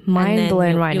 God. and Mind then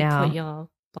blown you'll right now. put your-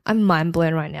 I'm mind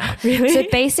blown right now. Really? So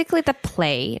basically the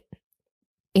plate,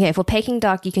 for Peking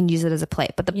duck, you can use it as a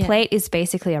plate, but the Yeah. plate is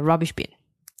basically a rubbish bin.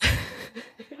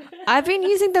 I've been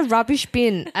using the rubbish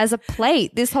bin as a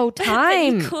plate this whole But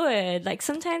time. you could. Like,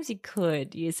 sometimes you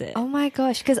could use it. Oh my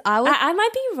gosh, because I was I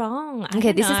might be wrong. I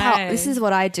okay. don't This is know.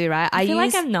 what I do, right? I feel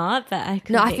like I'm not, but I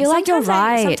could No, I be. feel like you're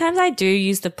right. Sometimes I do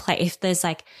use the plate if there's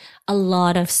like a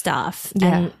lot of stuff,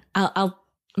 Yeah. and I'll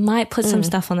might put some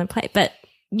stuff on the plate, but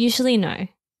usually no.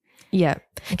 Yeah.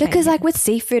 Okay, Because yeah. like with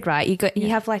seafood, right? You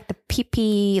have like the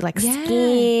pipi, like Yeah,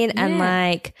 skin and yeah.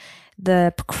 like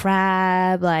the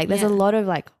crab, like there's a Yeah. lot of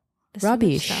like There's so much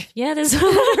rubbish. stuff. Yeah, there's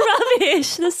so much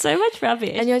rubbish. There's so much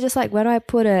rubbish. And you're just like, where do I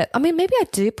put it? I mean, maybe I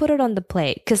do put it on the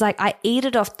plate because like I eat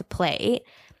it off the plate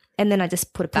and then I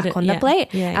just put it back it- on the yeah. plate.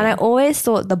 Yeah, and I yeah. always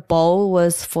thought the bowl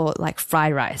was for like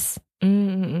fried rice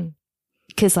Mm-mm-mm.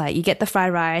 because like you get the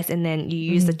fried rice and then you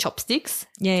use the chopsticks.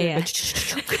 Yeah,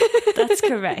 to- yeah. That's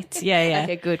correct. Yeah, yeah.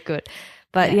 Okay, good.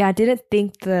 But yeah, I didn't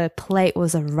think the plate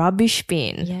was a rubbish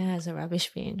bin. Yeah, it's a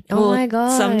rubbish bin. Oh my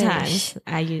gosh. Sometimes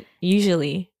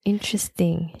usually.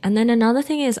 Interesting. And then another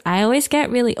thing is I always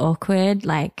get really awkward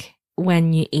like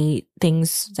when you eat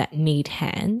things that need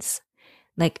hands.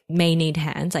 Like may need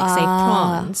hands, like say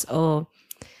prawns or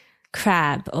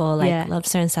crab or like Yeah.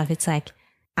 lobster and stuff. It's like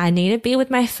I need to be with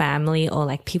my family or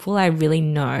like people I really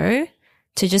know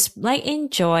to just like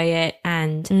enjoy it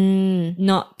and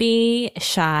not be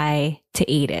shy to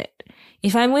eat it.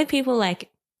 If I'm with people like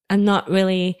I'm not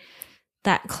really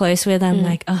that close with, I'm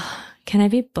like, oh, can I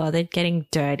be bothered getting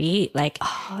dirty? Like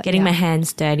getting my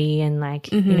hands dirty and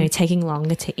like, you know, taking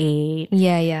longer to eat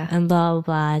Yeah, yeah. and blah, blah,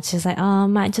 blah. It's just like, oh, I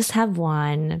might just have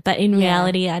one. But in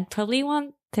reality, I'd probably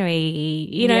want 3,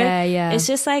 you know? Yeah, yeah. It's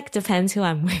just like depends who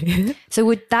I'm with. So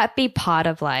would that be part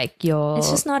of like your It's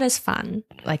just not as fun.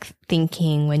 like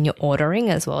thinking when you're ordering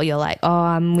as well? You're like, oh,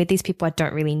 I'm with these people I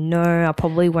don't really know. I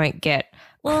probably won't get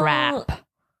crap.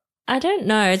 I don't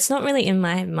know. It's not really in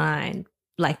my mind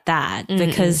like that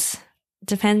because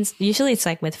depends. Usually it's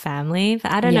like with family,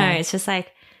 but I don't know. Yeah. It's just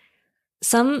like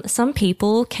some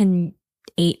people can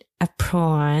eat a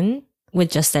prawn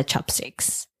with just their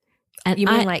chopsticks. And You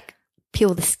mean like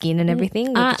peel the skin and everything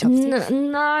with the chopsticks?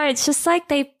 No, it's just like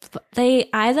they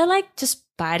either like just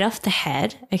bite off the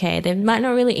head. Okay, they might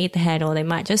not really eat the head, or they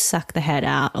might just suck the head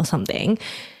out or something,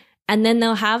 and then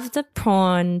they'll have the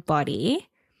prawn body,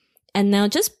 and they'll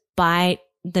just bite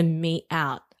the meat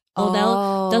out. Or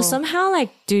they'll somehow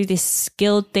like do this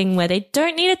skilled thing where they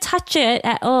don't need to touch it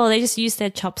at all. They just use their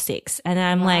chopsticks. And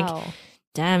I'm like,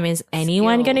 damn, is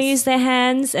anyone going to use their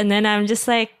hands? And then I'm just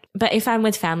like, but if I'm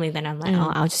with family, then I'm like,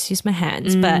 oh, I'll just use my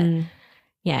hands. But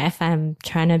yeah, if I'm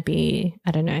trying to be,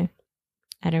 I don't know.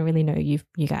 I don't really know you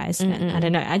guys. And I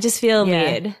don't know. I just feel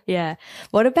weird. Yeah.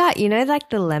 What about, you know, like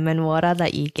the lemon water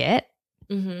that you get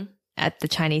Mm-hmm. at the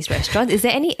Chinese restaurants? Is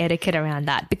there any etiquette around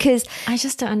that? Because I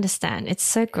just don't understand. It's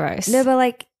so gross. no, but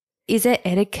like, is there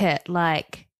etiquette?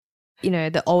 Like, you know,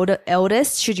 the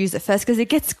eldest should use it first because it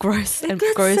gets gross and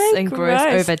gets gross so and gross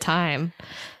gross. over time.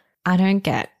 I don't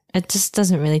get. It just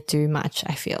doesn't really do much,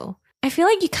 I feel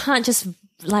like you can't just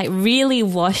like really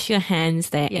wash your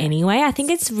hands there anyway. I think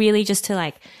it's really just to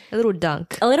like A little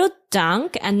dunk. a little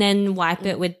dunk and then wipe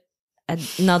it with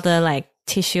another like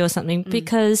tissue or something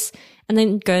because and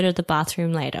then go to the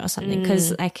bathroom later or something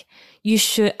because like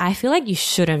I feel like you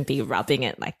shouldn't be rubbing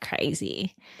it like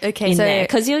crazy Okay, in so there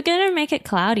because you're gonna make it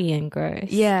cloudy and gross.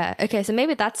 yeah, okay, so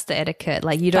maybe that's the etiquette.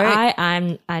 Like you But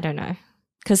don't. I don't know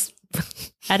because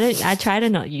I try to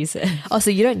not use it. Oh, so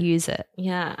you don't use it?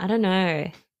 Yeah, I don't know.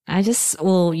 I just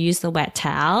will use the wet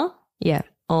towel Yeah,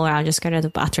 or I'll just go to the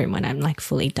bathroom when I'm like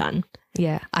fully done.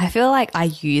 yeah. I feel like I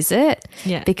use it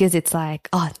Yeah. because it's like,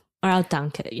 oh, Or I'll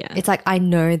dunk it, yeah. it's like I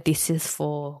know this is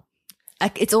for.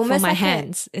 Like it's for almost my like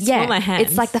hands. It's for my hands.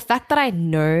 It's like the fact that I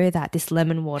know that this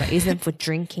lemon water isn't for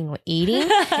drinking or eating.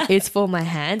 It's for my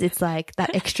hands. It's like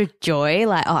that extra joy.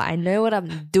 Like, oh, I know what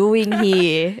I'm doing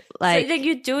here. Like, so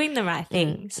you're doing the right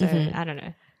thing. So I don't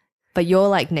know. but you're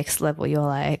like next level. You're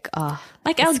like, oh,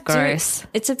 Like it's I'll gross.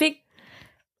 It's a big.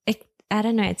 I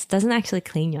don't know. It doesn't actually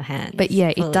clean your hands. But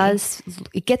yeah, fully. it does.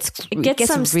 It gets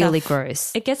some really stuff-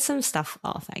 gross. It gets some stuff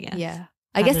off, I guess. Yeah.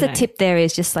 I guess don't the know. tip there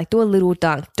is just like do a little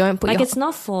dunk. Don't put Like your. it's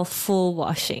not for full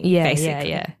washing. Yeah, basically.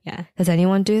 yeah. Does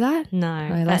anyone do that? No,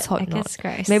 Oh, let's but hope it not. gets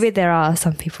gross. Maybe there are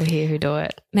some people here who do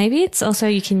it. Maybe it's also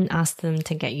you can ask them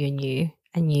to get you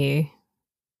a new.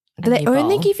 But they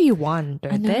only give you one, I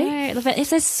don't they? know. But if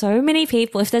there's so many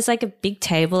people, if there's like a big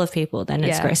table of people, then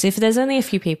it's Yeah. gross. If there's only a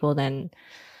few people, then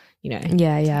you know.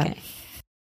 Yeah, yeah. Okay.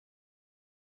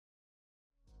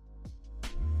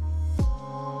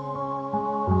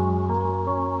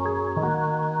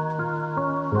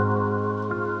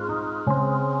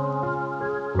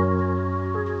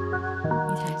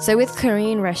 So with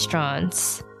Korean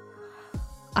restaurants,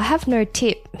 I have no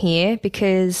tip here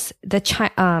because the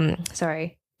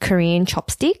Korean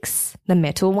chopsticks, the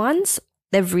metal ones,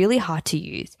 they're really hard to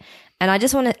use. And I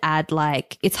just want to add,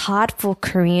 like, it's hard for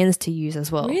Koreans to use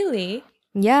as well. Really?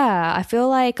 Yeah, I feel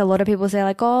like a lot of people say,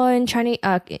 like, oh,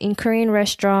 in Korean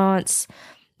restaurants,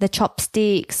 the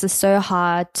chopsticks are so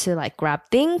hard to, like, grab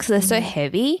things. They're so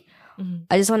heavy.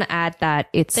 I just want to add that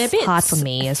it's hard for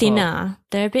me as well. Thinner.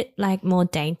 They're a bit, like, more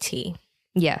dainty.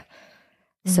 Yeah.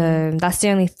 So that's the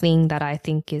only thing that I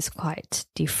think is quite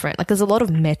different. Like, there's a lot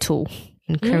of metal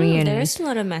in Korean. There is a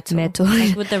lot of metal.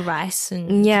 Like with the rice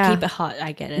and to keep it hot,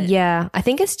 I get it. Yeah. I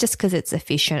think it's just because it's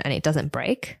efficient and it doesn't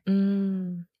break.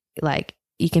 Like,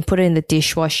 you can put it in the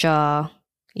dishwasher,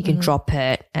 you can drop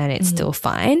it and it's still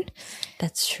fine.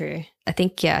 That's true. I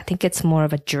think it's more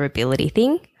of a durability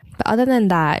thing. But other than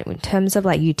that, in terms of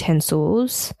like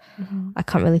utensils, I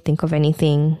can't really think of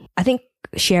anything. I think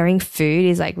sharing food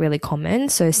is like really common.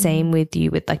 So same with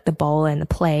you with like the bowl and the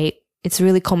plate. It's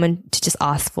really common to just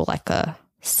ask for like a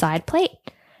side plate.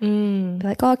 Be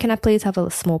like, oh, can I please have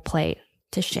a small plate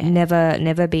to share?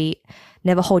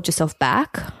 Never hold yourself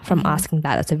back from asking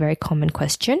that. That's a very common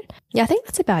question. Yeah, I think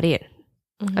that's about it.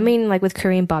 I mean, like with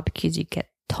Korean barbecues, you get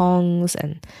tongs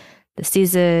and the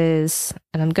scissors,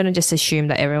 and I'm going to just assume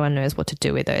that everyone knows what to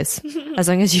do with those as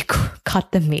long as you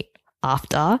cut the meat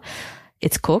after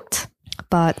it's cooked.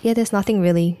 But yeah, there's nothing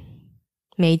really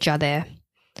major there.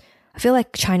 I feel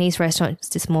like Chinese restaurants is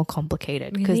just more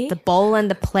complicated because the bowl and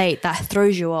the plate, that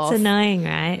throws you off. It's annoying,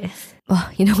 right?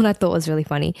 Oh, you know what I thought was really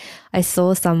funny? I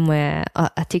saw somewhere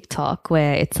a TikTok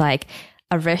where it's like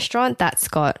a restaurant that's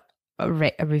got a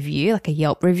review, like a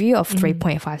Yelp review of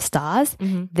 3.5 stars.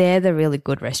 They're the really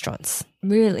good restaurants.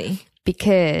 Really?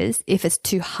 Because if it's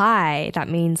too high, that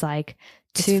means like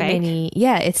too fake? many.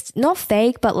 Yeah, it's not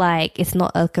fake, but like it's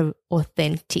not like an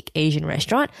authentic Asian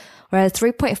restaurant. Whereas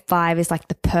 3.5 is like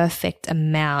the perfect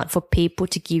amount for people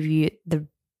to give you the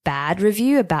bad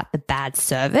review about the bad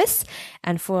service,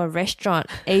 and for a restaurant,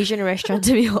 Asian restaurant,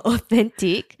 to be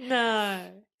authentic. No.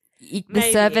 The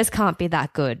service can't be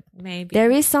that good. Maybe. There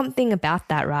is something about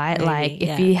that, right? Maybe, like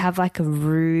if you have like a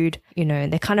rude,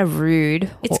 they're kind of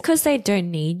rude. It's because they don't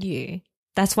need you.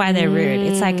 That's why they're rude.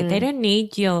 It's like they don't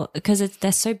need because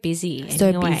they're so busy.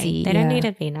 Anyway. They don't need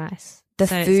to be nice. The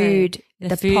food,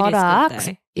 the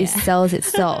product sells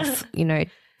itself.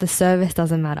 The service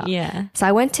doesn't matter. Yeah. So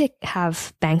I went to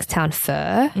have Bankstown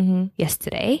Pho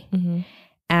yesterday,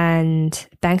 and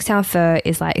Bankstown Pho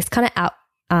is like, it's kind of out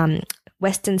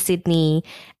Western Sydney,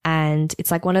 and it's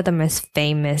like one of the most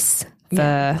famous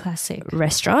classic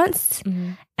restaurants.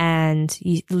 And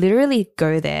you literally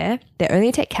go there. They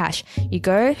only take cash. You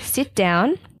go, sit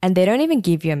down, and they don't even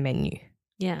give you a menu.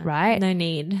 Yeah. Right? No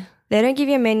need. They don't give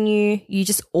you a menu. You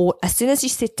just, as soon as you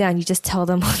sit down, you just tell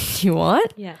them what you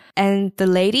want. Yeah. And the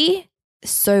lady,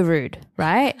 so rude,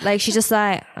 right? Like, she's just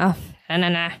like, oh,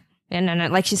 no.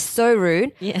 Like, she's so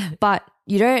rude. Yeah. But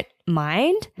you don't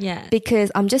mind. Yeah.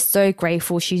 Because I'm just so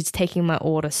grateful she's taking my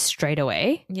order straight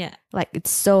away. Yeah. Like,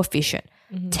 it's so efficient.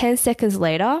 10 seconds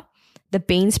later, the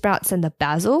bean sprouts and the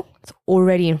basil, it's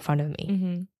already in front of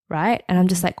me. Right? And I'm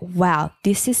just like, wow,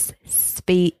 this is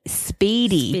speedy.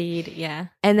 Speed, yeah.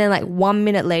 And then like 1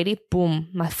 minute later, boom,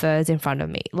 my pho's in front of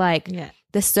me. Like,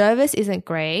 the service isn't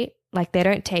great. Like, they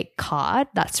don't take card.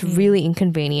 That's really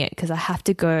inconvenient because I have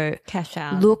to go cash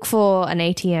out, look for an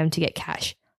ATM to get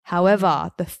cash.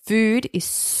 However, the food is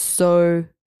so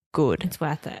good. It's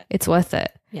worth it. It's worth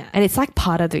it. Yeah. And it's like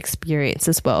part of the experience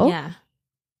as well. Yeah.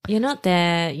 You're not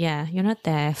there. Yeah. You're not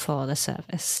there for the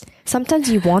service. Sometimes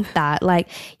you want that. Like,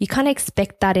 you kind of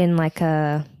expect that in like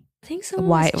a I think someone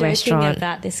white was joking restaurant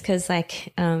about this because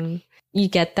like you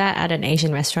get that at an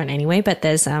Asian restaurant anyway, but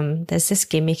there's this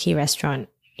gimmicky restaurant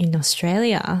in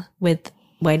Australia with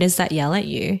waiters that yell at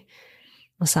you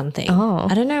or something. Oh.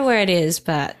 I don't know where it is,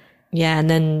 but yeah. And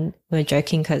then we're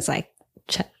joking because like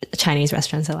Chinese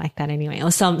restaurants are like that anyway, or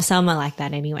some are like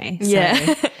that anyway.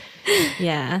 So,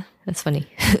 yeah. That's funny.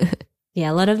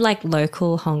 Yeah, a lot of like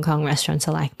local Hong Kong restaurants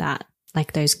are like that.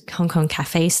 Like those Hong Kong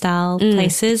cafe style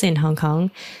places in Hong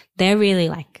Kong. They're really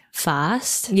like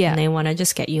fast. Yeah. And they want to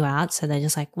just get you out. So they're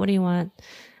just like, what do you want?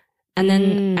 And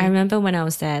then I remember when I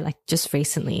was there, like just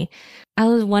recently, I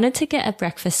wanted to get a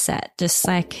breakfast set, just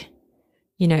like,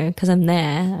 because I'm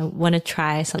there. I want to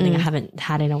try something I haven't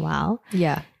had in a while.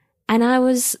 Yeah. And I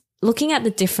was looking at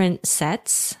the different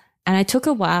sets and I took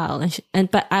a while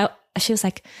but she was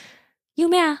like,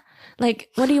 Yumia, like,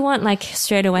 what do you want? Like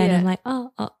straight away. And I'm like,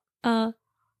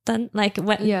 done. Like,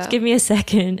 what, give me a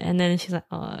second. And then she's like,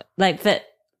 oh, like, but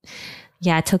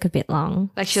Yeah, it took a bit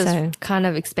long. Like she was kind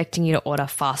of expecting you to order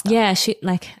faster. Yeah,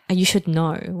 you should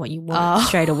know what you want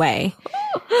straight away.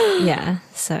 Yeah,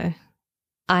 so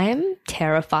I'm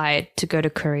terrified to go to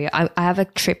Korea. I have a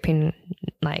trip in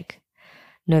like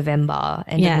November,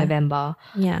 end of November,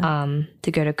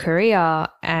 to go to Korea,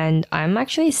 and I'm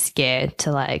actually scared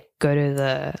to like go to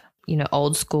the, you know,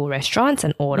 old school restaurants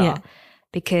and order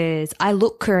because I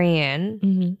look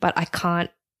Korean, but I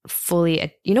can't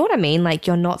fully, you know what I mean? Like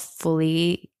you're not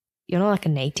like a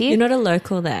native. You're not a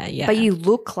local there, but you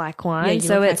look like one. Yeah,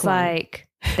 so it's like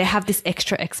they have this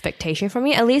extra expectation from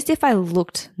me. At least if I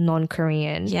looked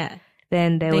non-Korean,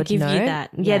 then they would give know. you that.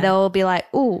 Yeah, they'll be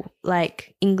like, "Ooh,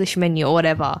 like English menu or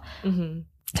whatever." Mm-hmm.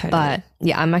 Totally. But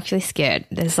yeah, I'm actually scared.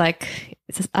 There's like,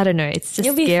 it's just, I don't know. It's just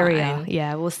scarier.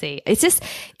 Yeah, we'll see. It's just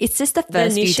the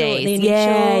first few days. The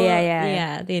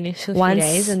initial few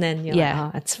days, and then you're like,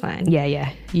 oh, it's fine.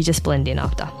 Yeah. You just blend in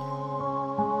after.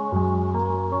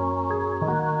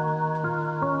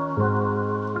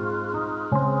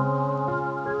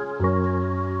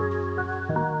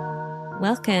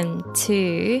 Welcome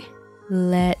to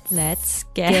Let's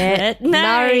Get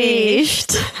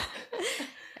Nourished.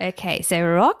 Okay, so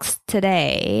Rox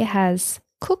today has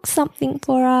cooked something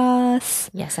for us.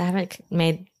 Yes, I haven't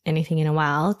made anything in a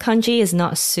while. Congee is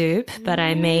not soup, but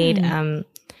I made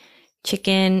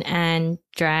chicken and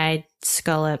dried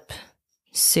scallop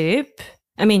soup.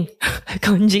 I mean,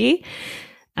 congee.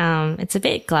 It's a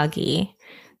bit gluggy,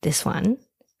 this one,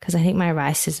 because I think my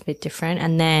rice is a bit different.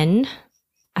 And then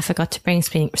I forgot to bring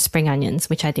spring onions,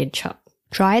 which I did chop.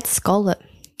 Dried scallop.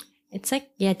 It's like,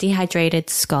 dehydrated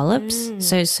scallops.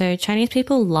 So Chinese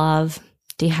people love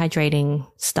dehydrating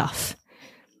stuff.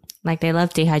 Like they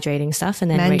love dehydrating stuff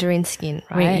and then mandarin skin,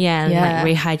 right? Like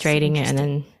rehydrating it and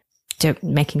then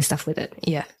making stuff with it.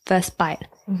 Yeah. First bite.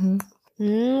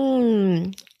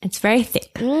 It's very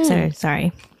thick. So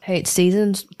sorry. Hey, it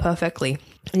seasons perfectly.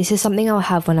 And this is something I'll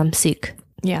have when I'm sick.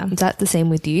 Yeah. Is that the same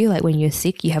with you? Like when you're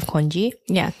sick, you have congee?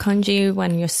 Yeah, congee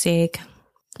when you're sick.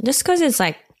 Just because it's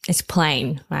like, it's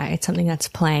plain, right? It's something that's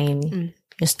plain.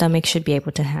 Your stomach should be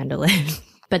able to handle it.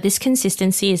 But this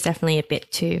consistency is definitely a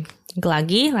bit too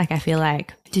gluggy. Like I feel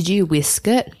like. Did you whisk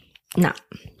it? No.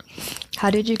 How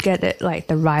did you get it, like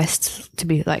the rice to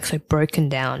be like so broken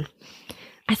down?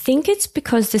 I think it's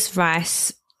because this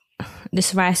rice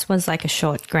was like a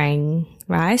short grain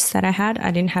rice that I had. I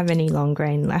didn't have any long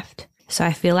grain left. So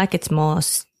I feel like it's more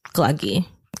gluggy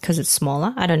because it's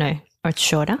smaller. I don't know. Or it's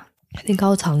shorter. I think I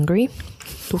was hungry.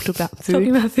 Talking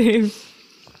about food.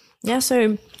 Yeah,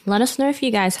 so let us know if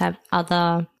you guys have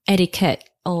other etiquette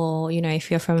or, you know,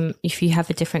 if you have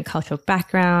a different cultural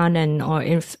background or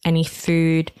if any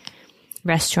food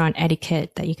restaurant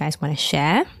etiquette that you guys want to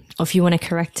share. Or if you want to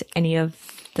correct any of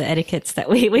the etiquettes that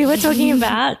we were talking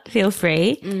about, feel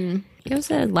free. It was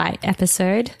a light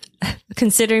episode,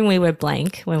 considering we were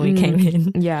blank when we came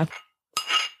in. Yeah.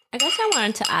 I guess I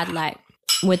wanted to add like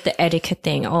with the etiquette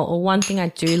thing or one thing I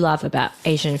do love about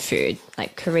Asian food,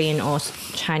 like Korean or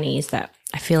Chinese, that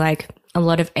I feel like a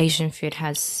lot of Asian food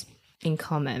has in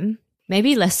common.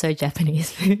 Maybe less so Japanese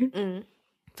food.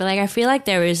 But like I feel like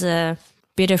there is a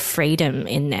bit of freedom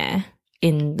in there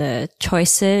in the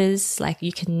choices like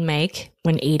you can make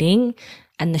when eating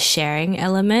and the sharing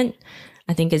element.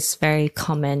 I think it's very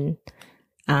common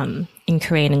in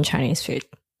Korean and Chinese food.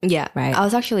 Yeah. Right. I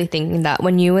was actually thinking that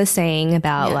when you were saying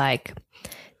about like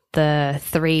the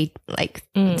three like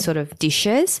sort of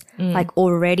dishes, like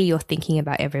already you're thinking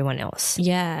about everyone else.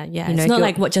 Yeah. You It's not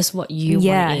like what you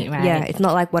want to eat, right? Yeah. It's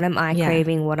not like what am I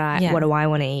craving, what do I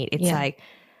want to eat? It's like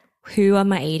who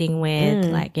am I eating with?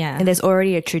 Like, And there's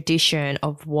already a tradition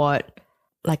of what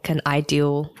like an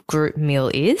ideal group meal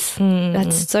is.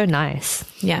 That's so nice.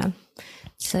 Yeah.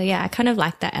 So yeah, I kind of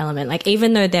like that element. Like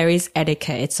even though there is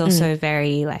etiquette, it's also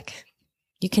very like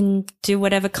you can do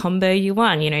whatever combo you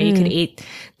want. You know, you could eat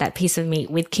that piece of meat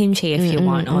with kimchi if you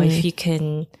want, or if you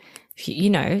can,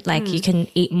 you know, like you can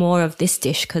eat more of this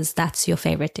dish because that's your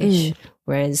favorite dish.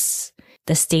 Whereas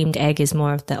the steamed egg is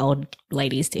more of the old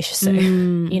lady's dish. So,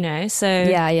 you know, so.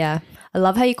 Yeah. I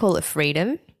love how you call it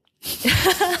freedom.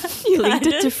 You linked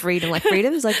it to freedom. Like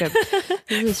freedom is like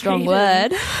a strong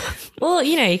word. Well,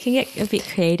 you know, you can get a bit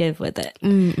creative with it.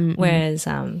 Whereas,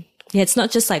 it's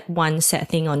not just like one set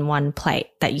thing on one plate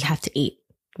that you have to eat.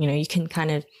 You know, you can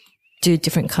kind of do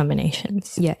different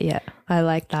combinations. Yeah. I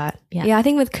like that. Yeah, I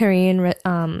think with Korean,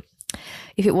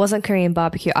 if it wasn't Korean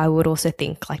barbecue, I would also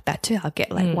think like that too. I'll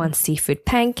get like one seafood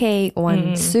pancake,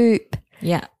 one soup.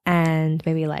 Yeah. And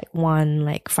maybe like one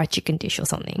like fried chicken dish or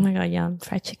something. Oh my God, yum.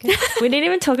 Fried chicken. We didn't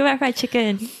even talk about fried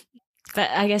chicken. But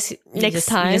I guess next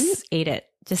time you just eat it.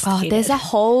 Just Oh, hate there's it. a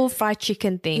whole fried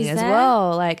chicken thing Is as there?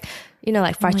 well. Like, you know,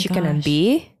 like fried my chicken and gosh.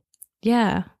 beer.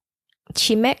 Yeah.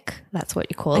 Chimek, that's what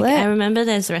you call Like, I it. remember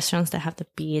there's restaurants that have the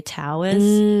beer towers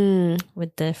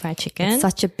with the fried chicken. It's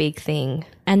such a big thing.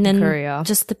 And then Korea.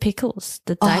 just the pickles.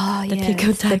 The Oh, the yes,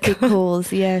 pickled the daiko.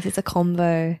 pickles. Yes, it's a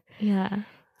combo. Yeah.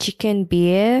 Chicken,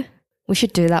 beer. We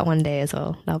should do that one day as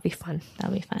well. That'll be fun.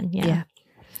 That'll be fun. Yeah. Yeah.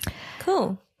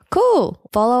 Cool. Cool.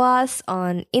 Follow us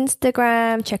on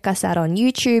Instagram. Check us out on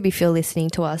YouTube if you're listening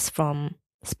to us from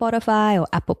Spotify or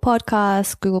Apple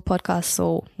Podcasts, Google Podcasts,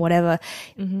 or whatever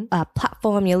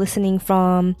platform you're listening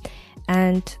from.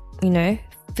 And, you know,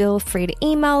 feel free to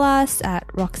email us at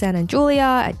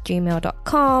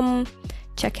roxanneandjulia@gmail.com.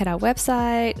 Check out our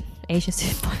website,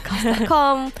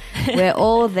 asianstudentpodcast.com. We're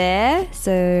all there.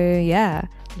 So, yeah.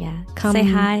 Yeah. Come Say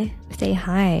hi. Say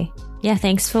hi. Yeah.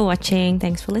 Thanks for watching.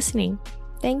 Thanks for listening.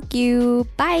 Thank you.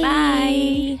 Bye.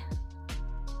 Bye.